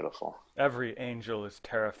so beautiful. Every angel is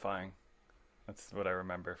terrifying. That's what I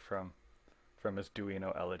remember from his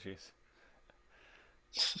Duino elegies.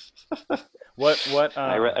 What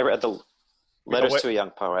I read the Letters what to a Young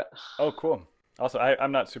Poet. oh cool. Also,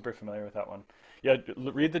 I'm not super familiar with that one. Yeah,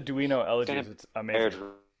 read the Duino Kind elegies. of It's prepared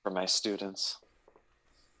amazing. for my students.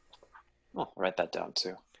 I'll write that down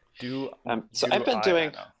too. Do So do I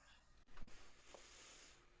know?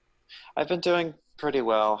 I've been doing pretty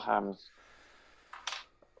well.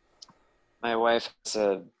 My wife has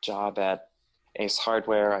a job at Ace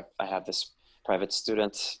Hardware. I have this private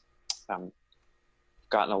student. Um,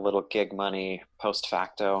 Gotten a little gig money post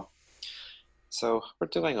facto, so we're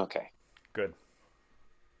doing okay. Good.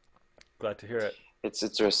 Glad to hear it. It's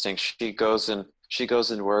interesting. She goes and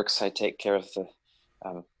works. I take care of the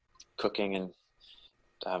um, cooking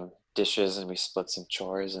and dishes, and we split some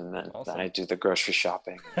chores, and then I Awesome. do the grocery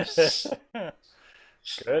shopping.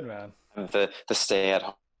 Good man. I'm the stay at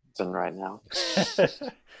home husband right now.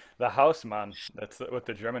 The Hausmann. That's what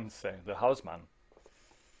the Germans say. The Hausmann.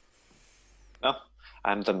 No,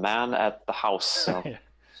 I'm the man at the house. So Yeah,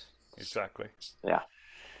 exactly. yeah.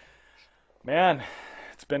 Man,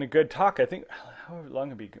 it's been a good talk. I think how long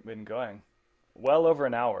have we been going? Well over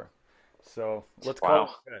an hour. So let's call it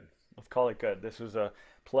Wow. good. Let's call it good. This was a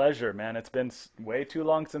pleasure, man. It's been way too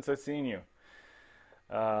long since I've seen you.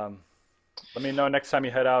 Um, let me know next time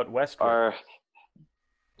you head out westward. Are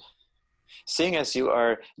Seeing as you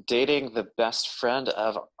are dating the best friend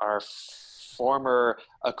of our former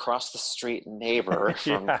across the street neighbor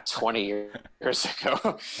from Yeah. 20 years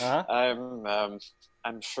ago, Uh-huh.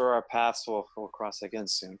 I'm sure our paths will cross again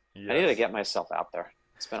soon. I need to Yes. get myself out there.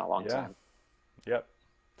 It's been a long Yeah. time. Yep.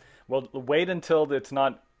 Well, wait until it's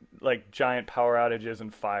not like giant power outages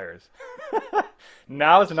and fires.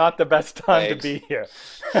 Now is not the best time to be Plagues. here.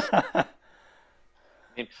 I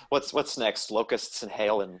mean, what's next? Locusts and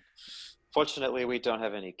hail, and fortunately, we don't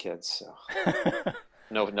have any kids, so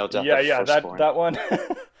no death Yeah, of yeah, that firstborn. that one,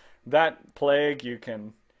 that plague you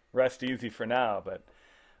can rest easy for now. But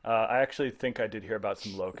I actually think I did hear about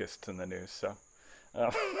some locusts in the news. So,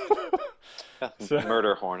 uh, so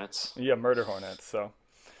Murder hornets. yeah, murder hornets. So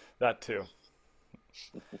that too.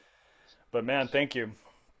 But man, thank you.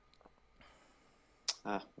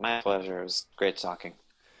 My pleasure. It was great talking.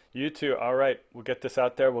 You too. All right, we'll get this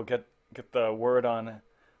out there. We'll get the word on,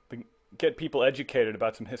 get people educated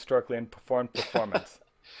about some historically informed performance.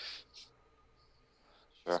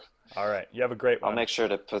 Sure. All right, you have a great I'll one. make sure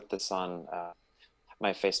to put this on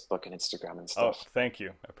my Facebook and Instagram and Oh, stuff. thank you.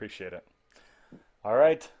 I appreciate it. All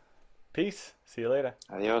right. Peace. See you later.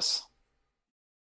 Adios.